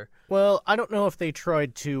each other. Well, I don't know if they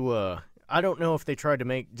tried to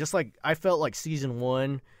make, just like, I felt like season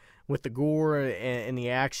 1, with the gore and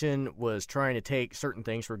the action, was trying to take certain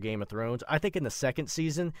things for Game of Thrones. I think in the second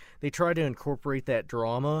season, they tried to incorporate that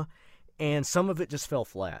drama, and some of it just fell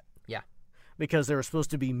flat. Yeah. Because there was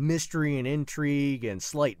supposed to be mystery and intrigue and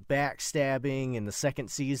slight backstabbing in the second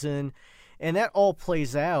season, and that all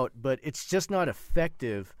plays out, but it's just not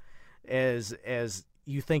effective as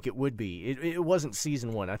you think it would be. It wasn't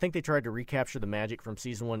season 1. I think they tried to recapture the magic from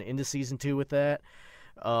season 1 into season 2 with that.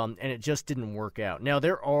 And it just didn't work out. Now,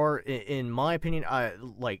 there are, in my opinion,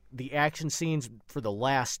 like the action scenes for the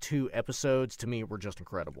last 2 episodes, to me, were just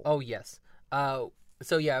incredible. Oh, yes.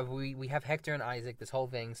 So, yeah, we have Hector and Isaac, this whole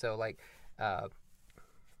thing. So, like,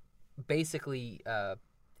 basically,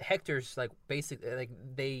 Hector's, like,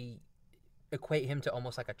 they equate him to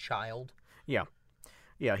almost like a child. Yeah.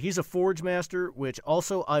 Yeah, he's a Forge Master, which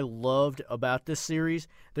also I loved about this series.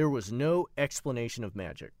 There was no explanation of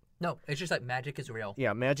magic. No, it's just like magic is real.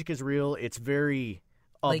 Yeah, magic is real. It's very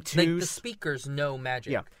obtuse. Like the speakers know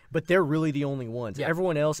magic. Yeah, but they're really the only ones. Yeah.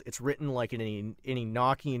 Everyone else, it's written like in any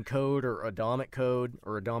Enochian code or Adamic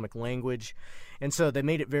language, and so they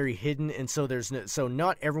made it very hidden. And so so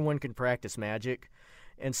not everyone can practice magic,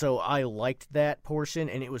 and so I liked that portion,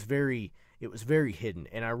 and it was very hidden,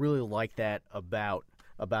 and I really liked that about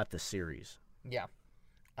the series. Yeah.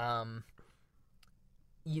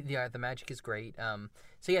 Yeah, the magic is great.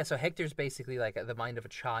 So Hector's basically like the mind of a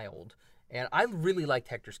child, and I really liked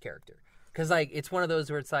Hector's character because like it's one of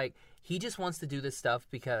those where it's like he just wants to do this stuff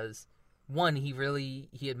because one,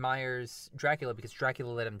 he admires Dracula because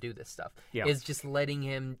Dracula let him do this stuff. Yeah. Is just letting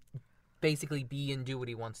him basically be and do what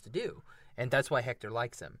he wants to do, and that's why Hector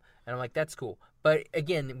likes him. And I'm like, that's cool. But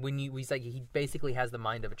again, he's like, he basically has the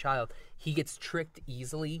mind of a child. He gets tricked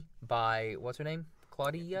easily by, what's her name?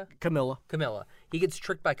 Claudia? Camilla. He gets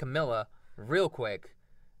tricked by Camilla real quick,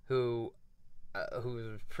 who's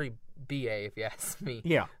pretty BA, if you ask me.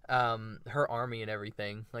 Yeah. Her army and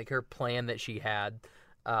everything, like her plan that she had.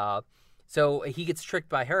 So he gets tricked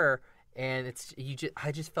by her, and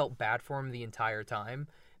I just felt bad for him the entire time.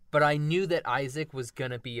 But I knew that Isaac was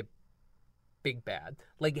gonna be a big bad.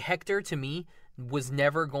 Like, Hector, to me, was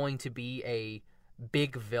never going to be a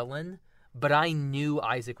big villain, but I knew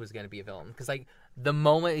Isaac was going to be a villain. Because, like, the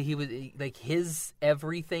moment he was, like, his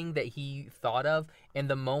everything that he thought of, and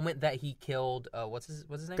the moment that he killed, what's his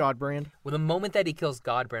name? Godbrand. Well, the moment that he kills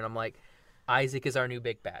Godbrand, I'm like, Isaac is our new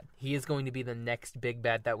big bad. He is going to be the next big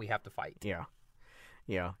bad that we have to fight. Yeah.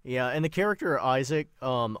 And the character of Isaac,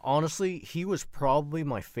 honestly, he was probably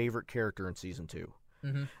my favorite character in Season 2.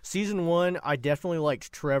 Mm-hmm. Season 1, I definitely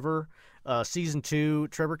liked Trevor. Season 2,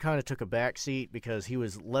 Trevor kind of took a backseat because he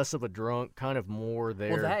was less of a drunk, kind of more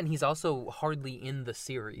there. Well, that, and he's also hardly in the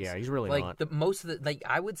series. Yeah, he's really like, not. Most of the, like,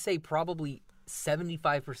 I would say probably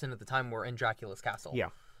 75% of the time we're in Dracula's castle. Yeah.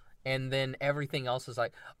 And then everything else is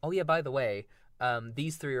like, oh yeah, by the way,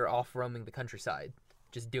 these three are off roaming the countryside,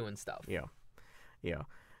 just doing stuff.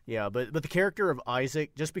 Yeah, but the character of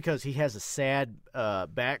Isaac, just because he has a sad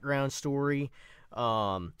background story,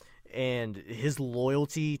 and his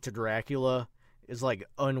loyalty to Dracula is like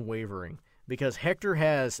unwavering, because Hector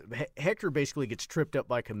basically gets tripped up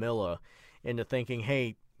by Camilla into thinking,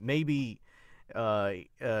 hey, maybe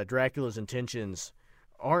Dracula's intentions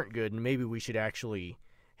aren't good, and maybe we should actually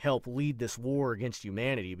help lead this war against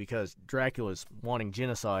humanity, because Dracula's wanting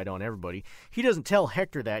genocide on everybody. He doesn't tell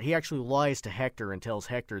Hector that. He actually lies to Hector and tells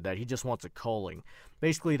Hector that he just wants a culling.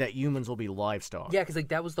 Basically, that humans will be livestock. Yeah, because like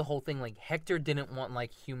that was the whole thing. Like, Hector didn't want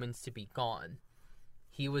like humans to be gone.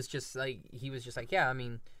 He was just like, yeah, I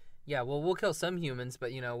mean, yeah, well, we'll kill some humans,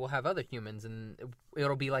 but we'll have other humans, and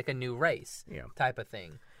it'll be like a new race, type of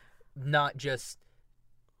thing. Not just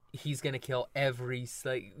he's gonna kill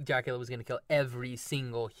Dracula was gonna kill every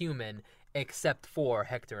single human except for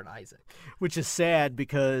Hector and Isaac. Which is sad,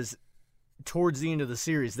 because towards the end of the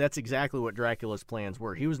series, that's exactly what Dracula's plans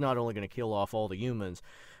were. He was not only going to kill off all the humans,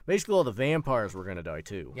 basically all the vampires were going to die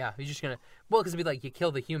too. Yeah, he's just going to... Well, because it'd be like, you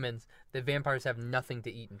kill the humans, the vampires have nothing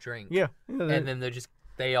to eat and drink. Yeah. And then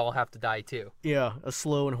they all have to die too. Yeah, a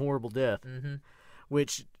slow and horrible death. Mm-hmm.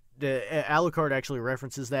 Which, Alucard actually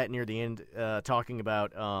references that near the end, talking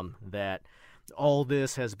about that all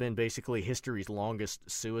this has been basically history's longest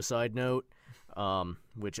suicide note,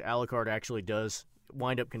 which Alucard actually does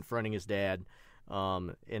wind up confronting his dad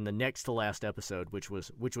in the next to last episode, which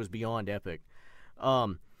was beyond epic.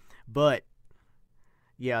 But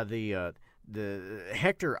yeah, the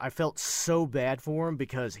Hector, I felt so bad for him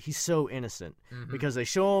because he's so innocent. Mm-hmm. Because they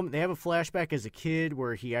have a flashback as a kid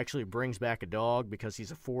where he actually brings back a dog because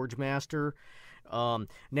he's a forge master.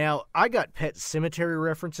 Now, I got Pet Sematary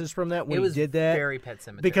references from that when he did that. It was very Pet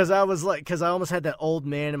Sematary. Because I almost had that old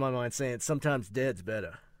man in my mind saying, sometimes dead's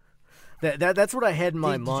better. That's what I had in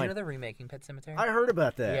my mind. Did you know they're remaking Pet Sematary? I heard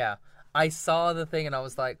about that. Yeah. I saw the thing and I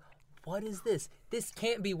was like, what is this? This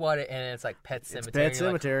can't be what it... And it's like Pet Sematary. It's Pet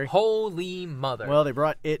Sematary. Like, holy mother. Well, they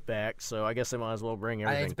brought it back, so I guess they might as well bring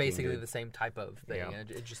everything. It's basically the same type of thing. Yeah. And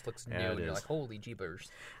it just looks new, and you're like, holy jeepers.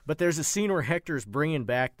 But there's a scene where Hector's bringing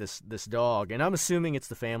back this dog, and I'm assuming it's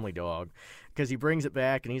the family dog, because he brings it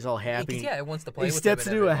back, and he's all happy. Yeah, it wants to play with him. He steps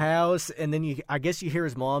into a house, and then I guess you hear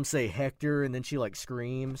his mom say Hector, and then she, like,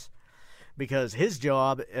 screams. Because his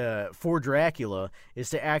job for Dracula is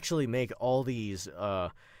to actually make all these...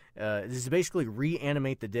 is to basically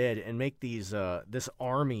reanimate the dead and make these this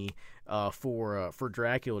army for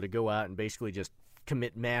Dracula to go out and basically just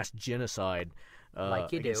commit mass genocide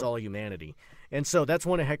against all humanity. And so that's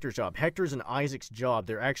one of Hector's job. Hector's and Isaac's job.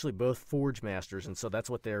 They're actually both forge masters, and so that's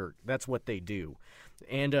what they do.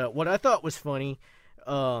 And what I thought was funny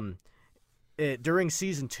during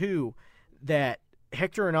season 2, that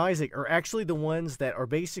Hector and Isaac are actually the ones that are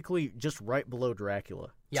basically just right below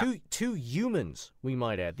Dracula. Yeah. Two humans, we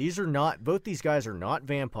might add. Both these guys are not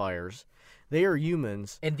vampires. They are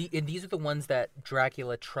humans. And these are the ones that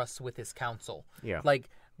Dracula trusts with his counsel. Yeah. Like,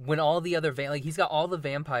 when all the other he's got all the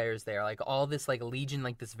vampires there, like all this like legion,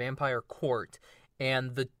 like this vampire court,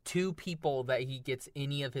 and the two people that he gets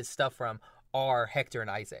any of his stuff from are Hector and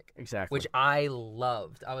Isaac. Exactly. Which I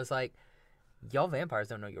loved. I was like, y'all vampires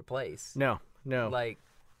don't know your place. No. Like,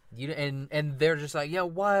 And they're just like, yeah,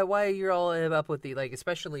 why are you all up with the, like,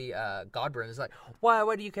 especially Godbrand is like,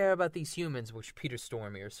 why do you care about these humans? Which Peter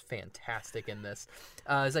Stormare is fantastic in this.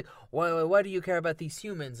 It's like, why do you care about these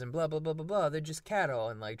humans and blah blah blah blah blah? They're just cattle.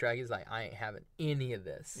 And like Dragon's like, I ain't having any of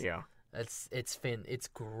this. Yeah, it's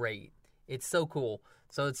great. It's so cool.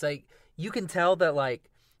 So it's like you can tell that like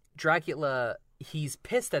Dracula, he's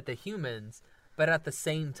pissed at the humans, but at the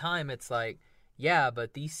same time, it's like, yeah,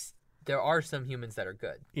 but there are some humans that are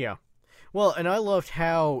good. Yeah. Well, and I loved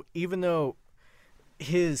how, even though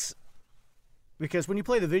because when you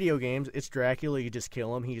play the video games, it's Dracula, you just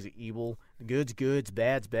kill him, he's evil, good's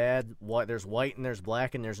bad's bad, there's white and there's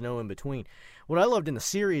black and there's no in between. What I loved in the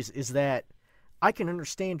series is that I can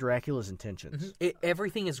understand Dracula's intentions. Mm-hmm.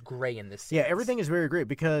 Everything is gray in this series. Yeah, everything is very gray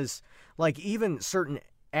because, like, even certain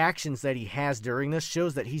actions that he has during this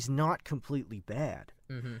shows that he's not completely bad.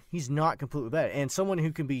 Mm-hmm. He's not completely bad. And someone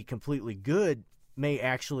who can be completely good may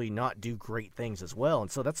actually not do great things as well. And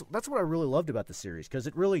so that's what I really loved about the series, because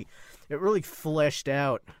it really fleshed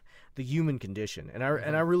out the human condition. And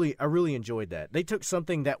I really enjoyed that. They took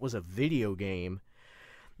something that was a video game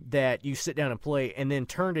that you sit down and play and then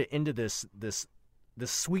turned it into this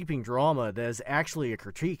sweeping drama that is actually a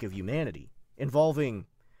critique of humanity, involving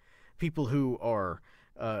people who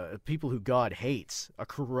God hates, a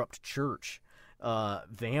corrupt church,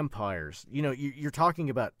 vampires. You know, you're talking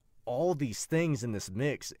about all these things in this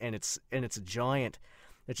mix, and it's a giant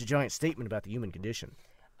statement about the human condition.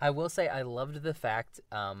 I will say I loved the fact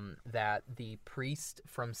that the priest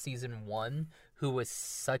from season 1, who was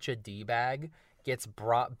such a D-bag, gets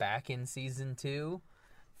brought back in season 2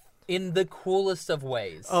 in the coolest of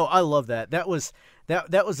ways. Oh, I love that. That was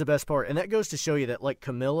the best part, and that goes to show you that, like,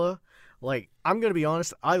 Camilla, like, I'm gonna be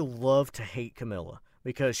honest, I love to hate Camilla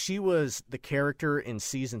because she was the character in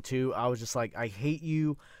season 2. I was just like, I hate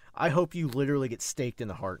you. I hope you literally get staked in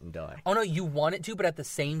the heart and die. Oh no, you want it to, but at the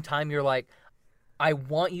same time, you're like, I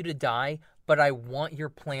want you to die, but I want your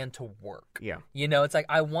plan to work. Yeah. You know, it's like,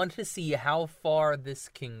 I want to see how far this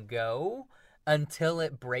can go until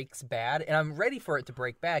it breaks bad. And I'm ready for it to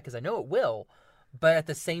break bad because I know it will. But at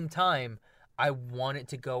the same time, I want it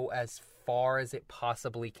to go as far as it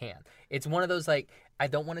possibly can. It's one of those, like, I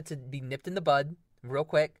don't want it to be nipped in the bud real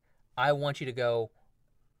quick. I want you to go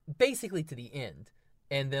basically to the end.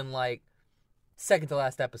 And then, like, second to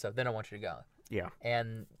last episode, then I want you to go. Yeah.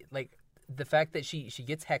 And, like, the fact that she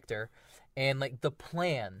gets Hector, and, like, the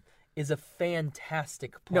plan is a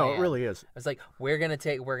fantastic plan. No, it really is. It's like,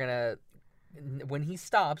 when he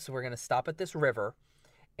stops, we're going to stop at this river,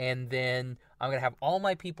 and then I'm going to have all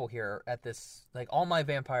my people here at this, like, all my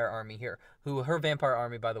vampire army here, her vampire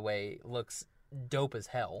army, by the way, looks dope as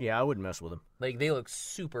hell. Yeah, I wouldn't mess with them. Like, they look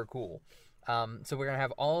super cool. So we're going to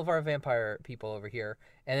have all of our vampire people over here,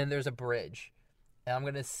 and then there's a bridge. And I'm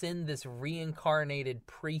going to send this reincarnated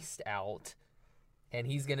priest out, and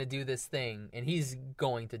he's going to do this thing, and he's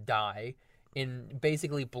going to die in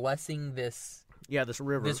basically blessing this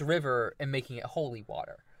river and making it holy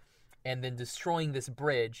water, and then destroying this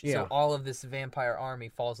bridge, so all of this vampire army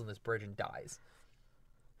falls on this bridge and dies.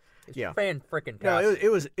 It's fan-frickin-tastic. No,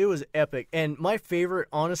 it was epic. And my favorite,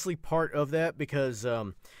 honestly, part of that, because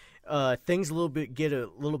things get a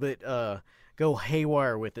little bit go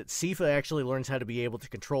haywire with it. Sifa actually learns how to be able to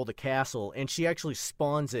control the castle, and she actually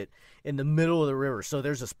spawns it in the middle of the river. So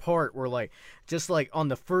there's this part where, like, just like on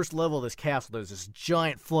the first level of this castle, there's this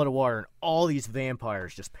giant flood of water, and all these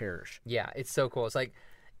vampires just perish. Yeah, it's so cool. It's like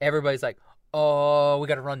everybody's like, "Oh, we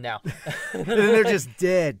gotta run now," and then they're just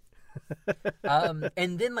dead.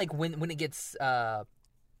 And then, like, when it gets the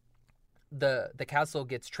castle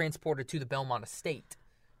gets transported to the Belmont estate.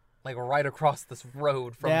 Like, right across this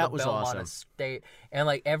road from the Belmont estate. And,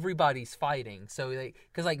 like, everybody's fighting. So, like,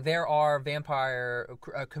 because, like, there are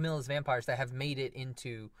Camilla's vampires that have made it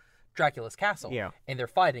into Dracula's castle. Yeah. And they're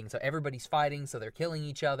fighting. So, everybody's fighting. So, they're killing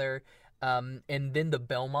each other. And then the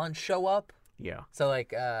Belmonts show up. Yeah. So,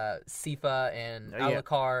 like, Sifa and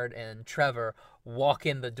Alucard and Trevor walk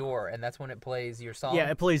in the door. And that's when it plays your song.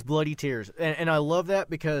 Yeah, it plays Bloody Tears. And I love that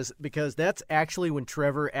because that's actually when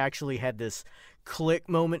Trevor actually had this click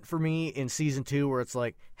moment for me in season 2 where it's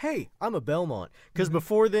like, hey, I'm a Belmont. Because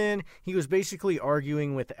before then, he was basically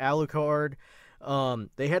arguing with Alucard.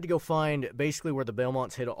 They had to go find basically where the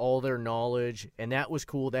Belmonts hid all their knowledge, and that was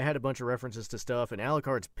cool. They had a bunch of references to stuff, and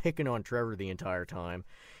Alucard's picking on Trevor the entire time.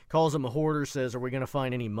 Calls him a hoarder, says, are we going to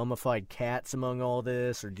find any mummified cats among all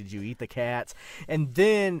this, or did you eat the cats? And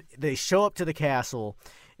then they show up to the castle,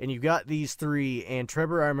 and you've got these three, and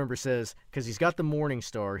Trevor, I remember, says, because he's got the Morning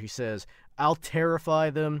Star, he says, I'll terrify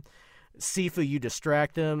them, Sifa, you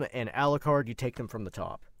distract them, and Alucard, you take them from the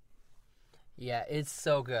top. Yeah, it's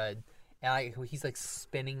so good. And he's like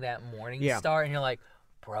spinning that morning Yeah. star, and you're like,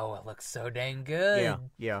 bro, it looks so dang good. Yeah,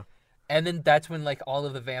 yeah. And then that's when like all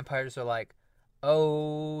of the vampires are like,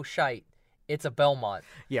 oh shite, it's a Belmont.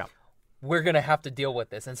 Yeah. We're gonna have to deal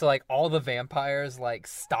with this. And so like all the vampires like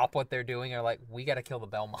stop what they're doing and are like, we gotta kill the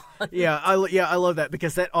Belmont. I love that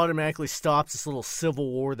because that automatically stops this little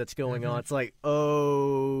civil war that's going on. It's like,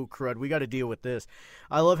 oh crud, we got to deal with this.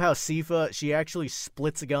 I love how Sypha, she actually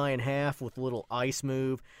splits a guy in half with a little ice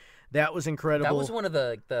move. That was incredible. That was one of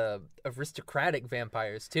the aristocratic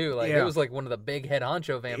vampires too. Like it was like one of the big head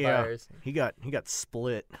honcho vampires. Yeah. He got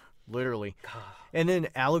split, literally. And then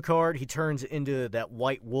Alucard, he turns into that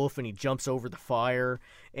white wolf and he jumps over the fire.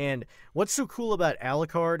 And what's so cool about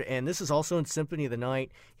Alucard, and this is also in Symphony of the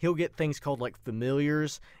Night, he'll get things called like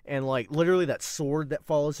familiars, and like literally that sword that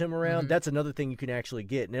follows him around, that's another thing you can actually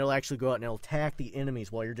get. And it'll actually go out and it'll attack the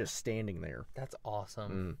enemies while you're just standing there. That's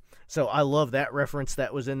awesome. So I love that reference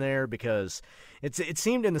that was in there because it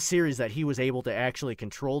seemed in the series that he was able to actually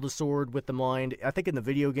control the sword with the mind. I think in the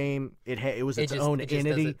video game it was its own entity.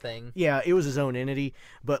 Does its thing. Yeah, it was his own entity.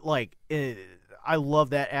 But like, I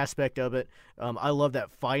love that aspect of it. I love that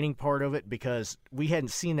fighting part of it because we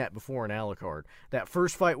hadn't seen that before in Alucard. That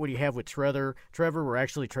first fight what you have with Trevor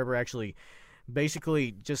actually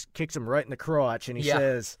basically just kicks him right in the crotch and he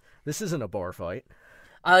says, "This isn't a bar fight."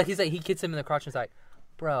 He's like, he kicks him in the crotch and is like,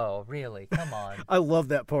 bro, really? Come on. I love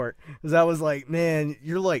that part because I was like, man,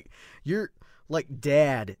 you're like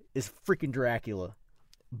Dad is freaking Dracula,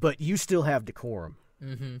 but you still have decorum.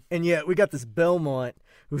 Mm-hmm. And yet we got this Belmont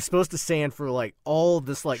who's supposed to stand for like all of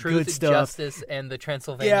this like Truth, good stuff, justice, and the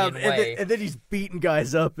Transylvanian way. And then he's beating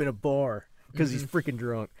guys up in a bar because he's freaking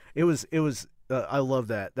drunk. It was. I love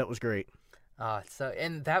that. That was great.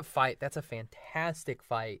 And that fight, that's a fantastic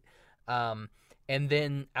fight. And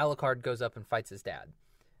then Alucard goes up and fights his dad.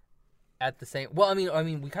 At the same, well, I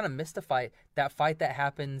mean, we kind of missed a fight. That fight that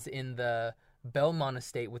happens in the Belmont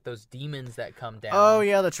estate with those demons that come down. Oh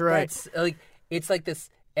yeah, that's right. That's like, it's like this.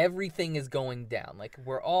 Everything is going down. Like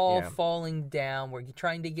we're all falling down. We're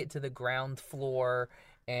trying to get to the ground floor,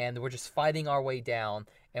 and we're just fighting our way down.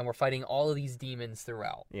 And we're fighting all of these demons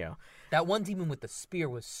throughout. Yeah, that one demon with the spear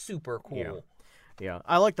was super cool. Yeah,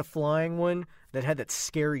 I like the flying one that had that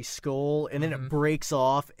scary skull, and then it breaks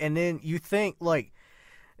off, and then you think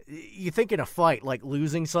in a fight, like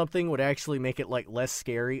losing something would actually make it like less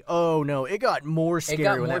scary. Oh no, it got more scary. It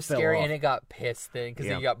got when more that fell scary, off. and it got pissed then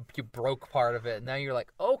because you broke part of it. And now you're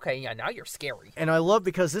like, okay, yeah, now you're scary. And I love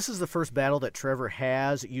because this is the first battle that Trevor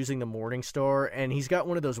has using the Morning Star, and he's got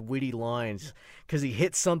one of those witty lines because he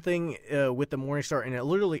hits something with the Morning Star, and it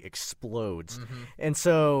literally explodes. And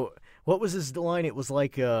so, what was his line? It was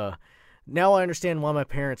like, "Now I understand why my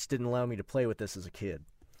parents didn't allow me to play with this as a kid."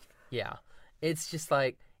 Yeah, it's just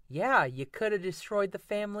like. Yeah, you could have destroyed the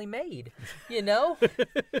family maid, you know?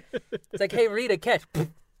 It's like, hey, Rita, catch.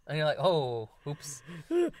 And you're like, oh, oops.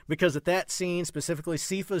 Because at that scene, specifically,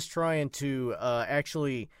 Sypha's trying to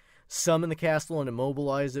actually summon the castle and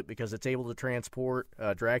immobilize it because it's able to transport.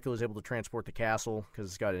 Dracula's able to transport the castle because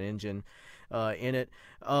it's got an engine in it.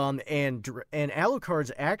 And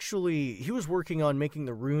Alucard's actually, he was working on making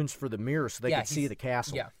the runes for the mirror so they could see the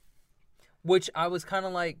castle. Yeah. Which I was kind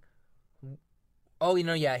of like, oh,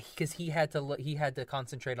 because he had to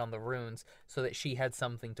concentrate on the runes so that she had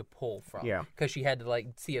something to pull from. Yeah. Because she had to like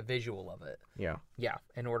see a visual of it. Yeah. Yeah.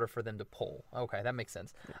 In order for them to pull. Okay, that makes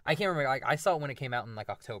sense. I can't remember. Like I saw it when it came out in like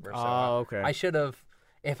October. So okay. I should have.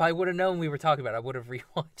 If I would have known we were talking about it, I would have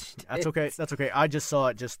rewatched it. That's okay. That's okay. I just saw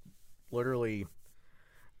it just literally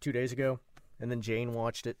 2 days ago, and then Jane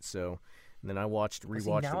watched it. So, and then I rewatched it with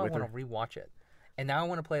her. Now I want to rewatch it, and now I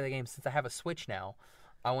want to play the game since I have a Switch now.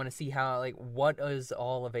 I want to see how what is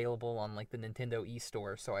all available on the Nintendo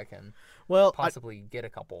eStore so I can possibly get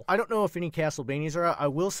a couple. I don't know if any Castlevanias are out. I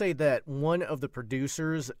will say that one of the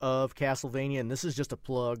producers of Castlevania, and this is just a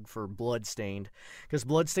plug for Bloodstained, because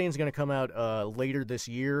Bloodstained is going to come out later this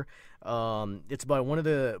year. It's by one of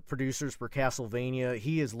the producers for Castlevania.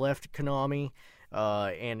 He has left Konami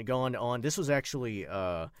and gone on. This was actually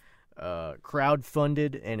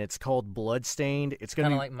crowdfunded, and it's called Bloodstained. It's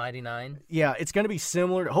kind of like Mighty Nine. Yeah, it's going to be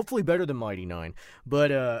similar, hopefully better than Mighty Nine,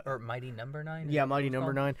 but or Mighty Number 9. Yeah, Mighty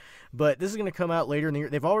Number 9. But this is going to come out later in the year.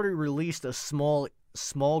 They've already released a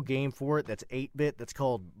small game for it that's 8-bit. That's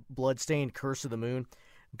called Bloodstained: Curse of the Moon.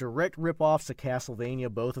 Direct rip-offs of Castlevania,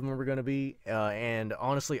 both of them are going to be, and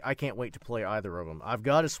honestly, I can't wait to play either of them. I've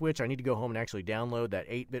got a Switch. I need to go home and actually download that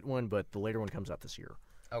 8-bit one, but the later one comes out this year.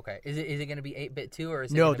 Okay. Is it going to be 8-bit too, or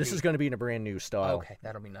is it No, this is going to be in a brand new style. Okay,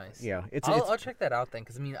 that'll be nice. Yeah, I'll check that out then,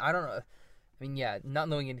 because I don't know. I mean, yeah, not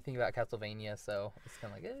knowing anything about Castlevania, so it's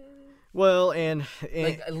kind of like, Well, and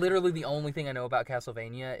like literally the only thing I know about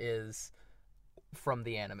Castlevania is from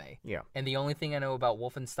the anime. Yeah. And the only thing I know about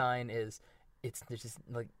Wolfenstein is there's just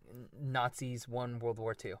like Nazis won World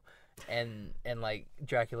War II, and like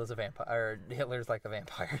Dracula's a vampire, or Hitler's like a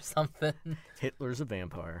vampire or something. Hitler's a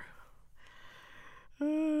vampire.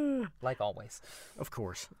 Like always. Of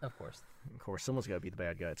course. Of course. Of course. Someone's got to be the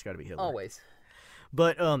bad guy. It's got to be Hitler. Always.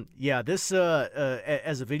 But yeah, this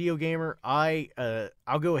as a video gamer,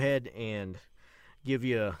 I'll go ahead and give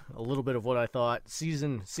you a little bit of what I thought.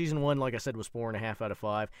 Season 1, like I said, was 4.5 out of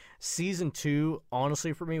 5. Season 2,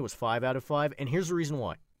 honestly, for me, was 5 out of 5. And here's the reason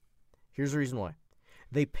why.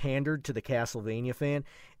 They pandered to the Castlevania fan.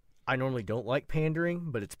 I normally don't like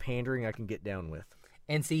pandering, but it's pandering I can get down with.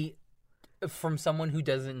 And see, from someone who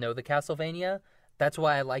doesn't know the Castlevania, that's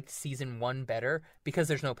why I liked Season 1 better, because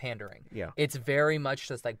there's no pandering. Yeah. It's very much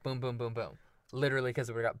just like boom, boom, boom, boom. Literally,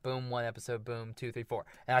 because we got boom 1 episode, boom 2, 3, 4.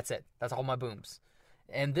 And that's it. That's all my booms.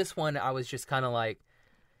 And this one, I was just kind of like,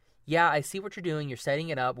 yeah, I see what you're doing. You're setting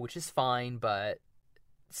it up, which is fine, but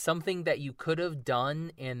something that you could have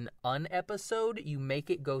done in an episode, you make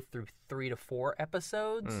it go through 3 to 4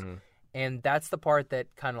 episodes. Mm-hmm. And that's the part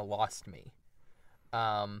that kind of lost me.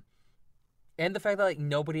 And the fact that, like,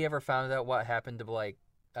 nobody ever found out what happened to, like,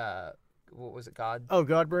 what was it, God? Oh,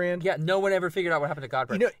 Godbrand? Yeah, no one ever figured out what happened to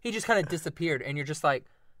Godbrand. You know, he just kind of disappeared, and you're just like,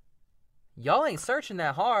 y'all ain't searching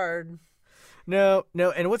that hard. No,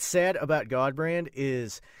 and what's sad about Godbrand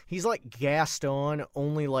is he's like Gaston,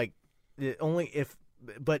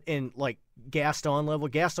 but in like Gaston level,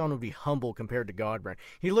 Gaston would be humble compared to Godbrand.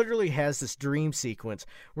 He literally has this dream sequence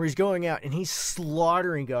where he's going out and he's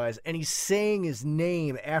slaughtering guys, and he's saying his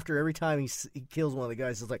name after every time he kills one of the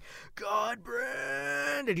guys. It's like,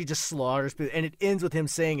 Godbrand! And he just slaughters people, and it ends with him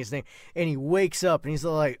saying his name, and he wakes up and he's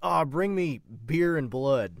like, oh, bring me beer and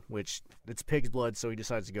blood, which it's pig's blood, so he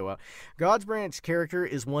decides to go out. Godbrand's character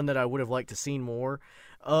is one that I would have liked to see more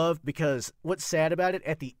of, because what's sad about it,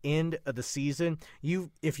 at the end of the season,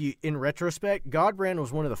 if you in retrospect, Godbrand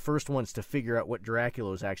was one of the first ones to figure out what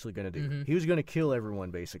Dracula was actually going to do. Mm-hmm. He was going to kill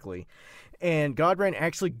everyone, basically. And Godbrand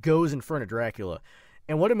actually goes in front of Dracula.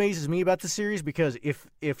 And what amazes me about the series, because if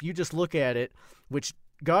you just look at it, which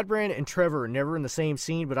Godbrand and Trevor are never in the same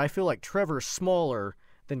scene, but I feel like Trevor's smaller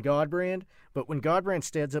than Godbrand. But when Godbrand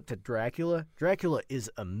stands up to Dracula, Dracula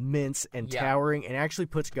is immense and towering, and actually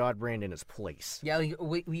puts Godbrand in his place. Yeah, like,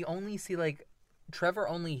 we only see, like, Trevor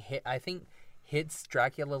only hits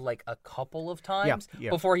Dracula like a couple of times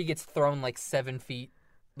before he gets thrown like 7 feet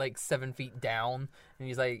down, and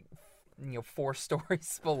he's like, 4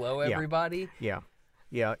 stories below everybody. Yeah,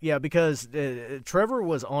 because Trevor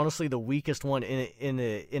was honestly the weakest one in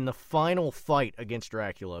the final fight against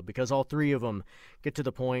Dracula, because all 3 of them get to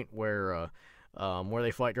the point where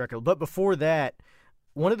they fight Dracula. But before that,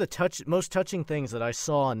 one of the most touching things that I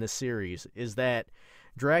saw in this series is that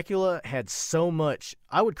Dracula had so much,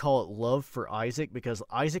 I would call it love for Isaac, because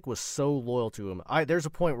Isaac was so loyal to him. There's a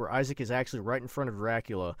point where Isaac is actually right in front of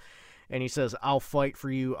Dracula, and he says, I'll fight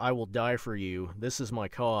for you, I will die for you, this is my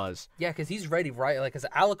cause. Yeah, because he's ready, right? Like, because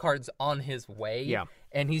Alucard's on his way. Yeah.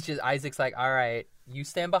 And Isaac's like, all right, you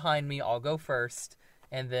stand behind me, I'll go first,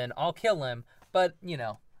 and then I'll kill him, but,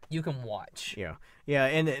 you can watch. Yeah,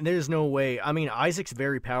 and there's no way. I mean, Isaac's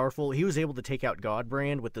very powerful. He was able to take out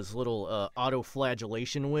Godbrand with this little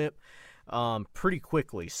auto-flagellation whip pretty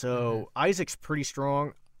quickly. So Isaac's pretty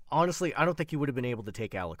strong. Honestly, I don't think he would have been able to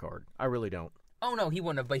take Alucard. I really don't. Oh, no, he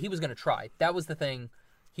wouldn't have, but he was going to try. That was the thing.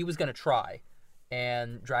 He was going to try.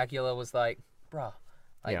 And Dracula was like, bruh.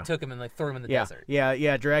 Took him and threw him in the desert.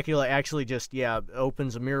 Yeah. Dracula actually just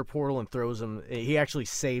opens a mirror portal and throws him. He actually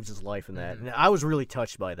saves his life in that, and I was really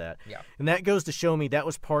touched by that. Yeah, and that goes to show me that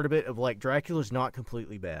was part of it. Of like, Dracula's not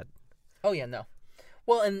completely bad. Oh yeah, no.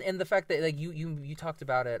 Well, and the fact that like you talked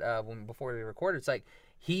about it before we recorded, it's like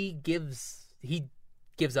he gives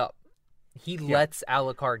up. He lets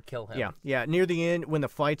Alucard kill him. Yeah. Near the end, when the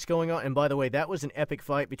fight's going on, and by the way, that was an epic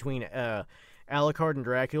fight between Alucard and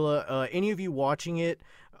Dracula. Any of you watching it,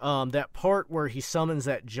 that part where he summons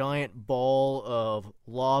that giant ball of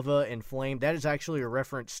lava and flame, that is actually a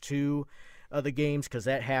reference to the games, because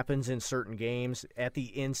that happens in certain games at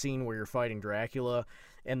the end scene where you're fighting Dracula.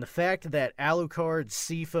 And the fact that Alucard,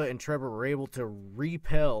 Sypha, and Trevor were able to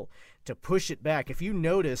repel, to push it back. If you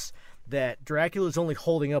notice that Dracula's only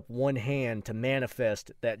holding up one hand to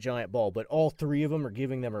manifest that giant ball, but all 3 of them are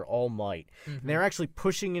giving them her all might. And they're actually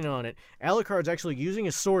pushing in on it. Alucard's actually using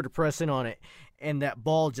his sword to press in on it, and that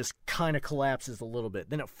ball just kind of collapses a little bit.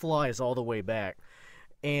 Then it flies all the way back.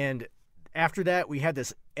 And after that, we had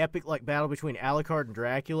this epic like battle between Alucard and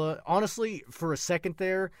Dracula. Honestly, for a second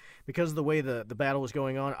there, because of the way the battle was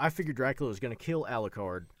going on, I figured Dracula was going to kill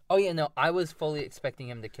Alucard. Oh yeah, no, I was fully expecting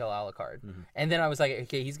him to kill Alucard, and then I was like,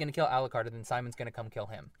 okay, he's going to kill Alucard, and then Simon's going to come kill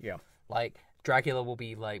him. Yeah, like Dracula will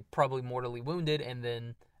be like probably mortally wounded, and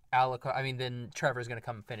then then Trevor's going to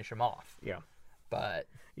come and finish him off. Yeah, but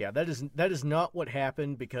yeah, that is not what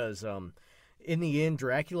happened because in the end,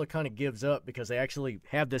 Dracula kind of gives up because they actually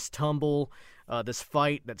have this tumble, this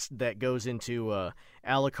fight that goes into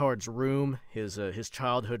Alucard's room, his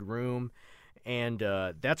childhood room, and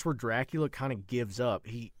that's where Dracula kind of gives up.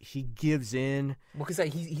 He gives in. Well,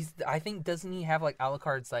 because he's I think doesn't he have like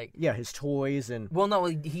Alucard's like his toys and well no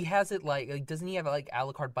he has it like doesn't he have like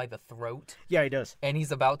Alucard by the throat? Yeah, he does. And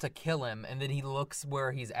he's about to kill him, and then he looks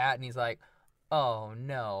where he's at, and he's like, oh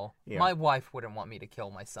no, my wife wouldn't want me to kill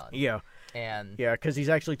my son. Yeah, and because he's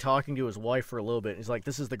actually talking to his wife for a little bit. He's like,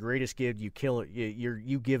 "This is the greatest gift you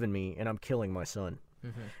given me, and I'm killing my son."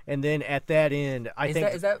 Mm-hmm. And then at that end,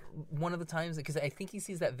 is that one of the times because I think he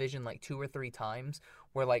sees that vision like 2 or 3 times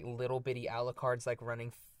where like little bitty Alucard's like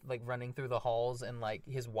running through the halls and like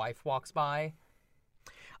his wife walks by.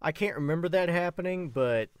 I can't remember that happening,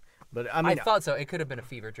 but I mean, I thought so. It could have been a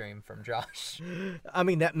fever dream from Josh. I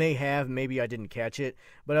mean, that may have. Maybe I didn't catch it.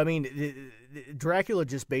 But I mean, Dracula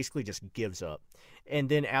just basically just gives up. And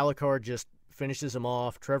then Alucard just finishes him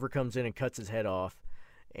off. Trevor comes in and cuts his head off.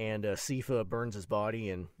 And Sifa burns his body.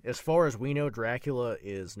 And as far as we know, Dracula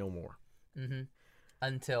is no more. Mm-hmm.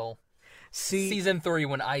 Until season 3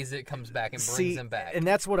 when Isaac comes back and brings him back. And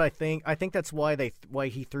that's what I think. I think that's why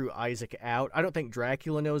he threw Isaac out. I don't think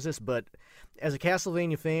Dracula knows this, but as a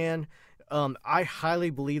Castlevania fan, I highly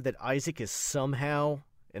believe that Isaac is somehow,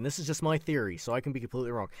 and this is just my theory, so I can be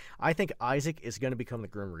completely wrong, I think Isaac is going to become the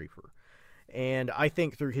Grim Reaper. And I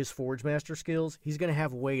think through his Forge Master skills, he's going to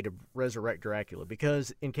have a way to resurrect Dracula.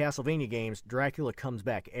 Because in Castlevania games, Dracula comes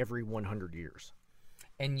back every 100 years.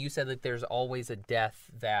 And you said that there's always a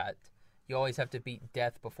death that you always have to beat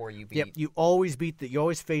death before you beat. Yep, you always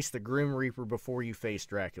face the Grim Reaper before you face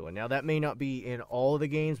Dracula. Now that may not be in all of the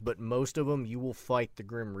games, but most of them you will fight the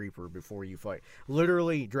Grim Reaper before you fight.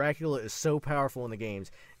 Literally, Dracula is so powerful in the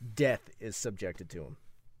games, death is subjected to him.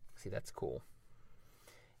 See, that's cool.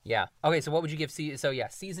 Yeah. Okay, so what would you give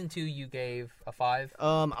season 2 you gave a 5?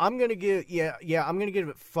 I'm gonna give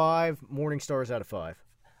it 5 Morning Stars out of 5.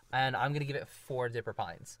 And I'm gonna give it 4 Dipper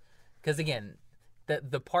Pines. Because again,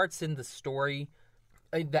 the parts in the story,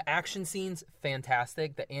 the action scenes,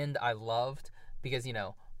 fantastic. The end I loved because,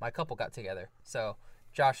 my couple got together. So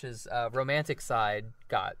Josh's romantic side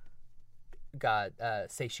got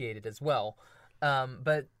satiated as well.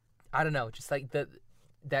 But I don't know, just like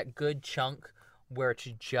that good chunk where it's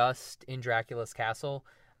just in Dracula's castle.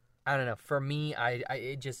 I don't know. For me,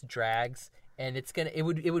 it just drags, and it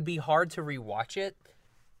would be hard to rewatch it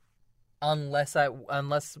unless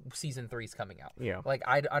season 3's coming out. Yeah. Like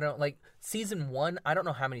I don't like season 1. I don't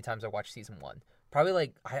know how many times I watched season 1. Probably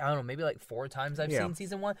like I don't know, maybe like 4 times I've seen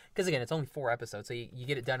season 1. Because again, it's only 4 episodes, so you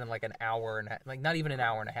get it done in like an hour and like not even an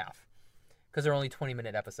hour and a half, because they're only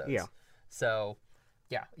 20-minute episodes. Yeah. So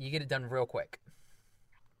yeah, you get it done real quick.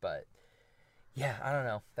 But yeah, I don't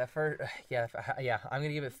know. That first, I'm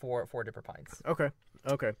gonna give it 4 Dipper Pines. Okay.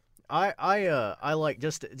 I like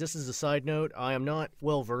just as a side note, I am not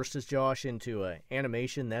well versed as Josh into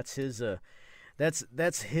animation. That's his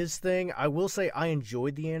that's his thing. I will say I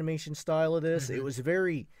enjoyed the animation style of this. Mm-hmm. It was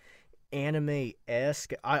very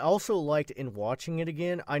anime-esque. I also liked in watching it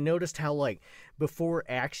again. I noticed how like before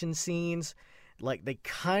action scenes, like they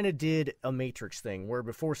kind of did a Matrix thing where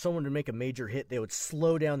before someone would make a major hit, they would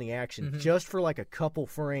slow down the action just for like a couple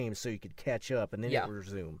frames so you could catch up and then it would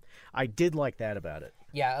resume. I did like that about it.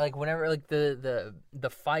 Yeah, like whenever like the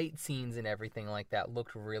fight scenes and everything like that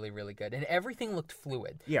looked really, really good. And everything looked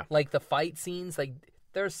fluid. Yeah. Like the fight scenes, like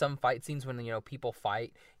there's some fight scenes when, people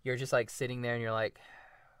fight, you're just like sitting there and you're like,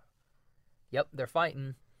 yep, they're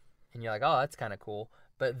fighting. And you're like, oh, that's kind of cool.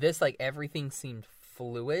 But this, like, everything seemed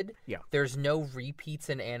fluid. Yeah. There's no repeats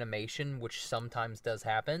in animation, which sometimes does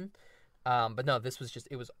happen. But no, this was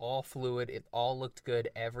it was all fluid. It all looked good.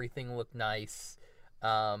 Everything looked nice.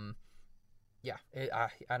 I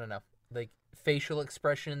don't know. Like, facial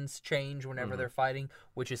expressions change whenever they're fighting,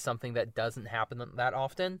 which is something that doesn't happen that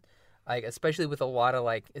often. Like, especially with a lot of,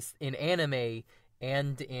 like, in anime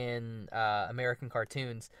and in American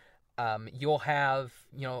cartoons, you'll have,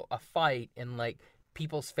 a fight and, like,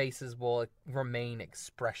 people's faces will remain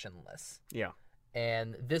expressionless. Yeah.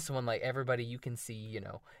 And this one, like, everybody, you can see,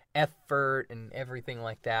 effort and everything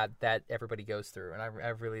like that everybody goes through. And I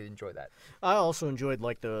really enjoyed that. I also enjoyed,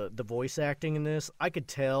 like, the voice acting in this. I could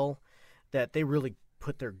tell that they really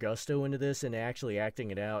put their gusto into this and actually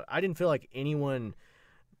acting it out. I didn't feel like anyone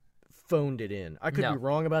phoned it in. I could be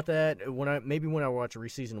wrong about that. Maybe when I watch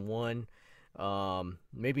Season 1,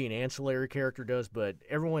 maybe an ancillary character does, but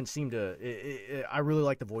everyone seemed to. I really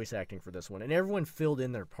like the voice acting for this one, and everyone filled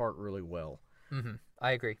in their part really well. Mm-hmm.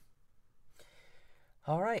 I agree.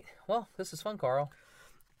 All right. Well, this is fun, Carl.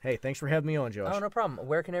 Hey, thanks for having me on, Josh. Oh, no problem.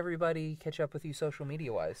 Where can everybody catch up with you social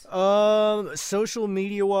media-wise? Social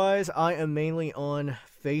media-wise, I am mainly on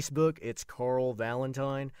Facebook. It's Carl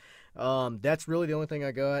Valentine. That's really the only thing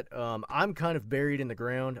I got. I'm kind of buried in the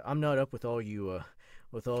ground. I'm not up with all you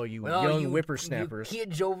young whippersnappers. You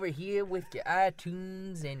kids over here with your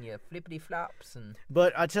iTunes and your flippity flops and.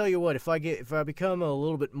 But I tell you what, if I become a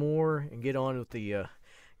little bit more and get on here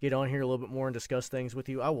a little bit more and discuss things with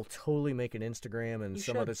you, I will totally make an Instagram and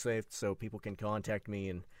some other stuff so people can contact me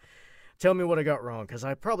and tell me what I got wrong, because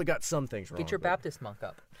I probably got some things wrong. Get your Baptist Monk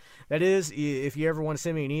up. That is, if you ever want to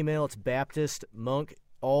send me an email, it's Baptist Monk,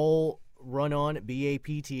 all run on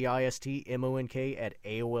BAPTISTMONK at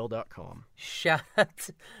AOL.com. Shout out.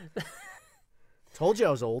 Told you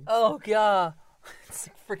I was old. Oh, God. It's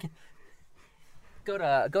freaking. Go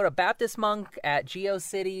to Baptist Monk at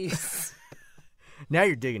GeoCities. Now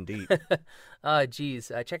you're digging deep.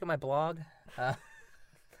 Geez. Check out my blog at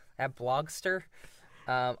Blogster.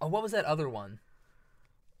 What was that other one?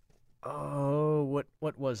 Oh,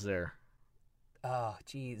 what was there? Oh,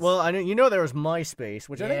 jeez. Well, I know there was MySpace,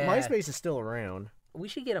 which I think MySpace is still around. We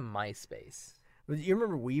should get a MySpace. You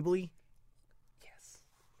remember Weebly? Yes.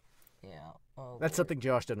 Yeah. Oh, that's something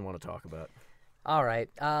Josh doesn't want to talk about. All right.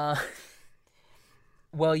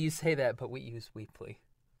 Well, you say that, but we use Weebly.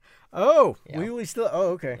 Oh, Weebly still.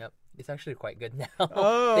 Oh, okay. Yep. It's actually quite good now.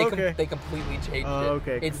 Oh, okay. They completely changed it.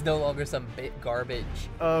 Okay. It's no longer some bit garbage.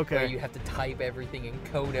 Okay. Where you have to type everything and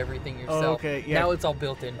code everything yourself. Okay. Yeah. Now it's all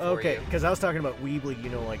built in for you. Okay. Because I was talking about Weebly,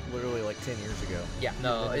 literally 10 years ago. Yeah.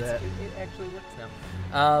 No, it actually works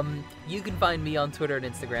now. You can find me on Twitter and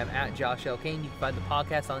Instagram at Josh L. Kane. You can find the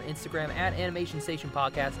podcast on Instagram at Animation Station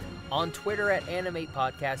Podcast, on Twitter at Animate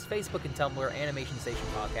Podcast, Facebook and Tumblr, Animation Station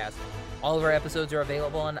Podcast. All of our episodes are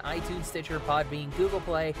available on iTunes, Stitcher, Podbean, Google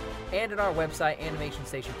Play, and at our website,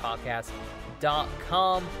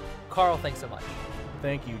 animationstationpodcast.com. Carl, thanks so much.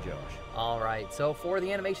 Thank you, Josh. All right, so for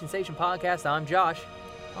the Animation Station Podcast, I'm Josh.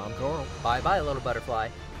 I'm Carl. Bye-bye, little butterfly.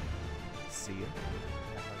 See ya.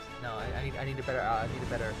 No, I need a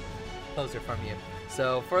better closer from you.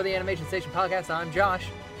 So for the Animation Station Podcast, I'm Josh.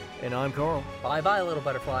 And I'm Carl. Bye-bye, little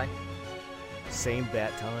butterfly. Same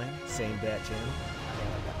bat time, same bat channel.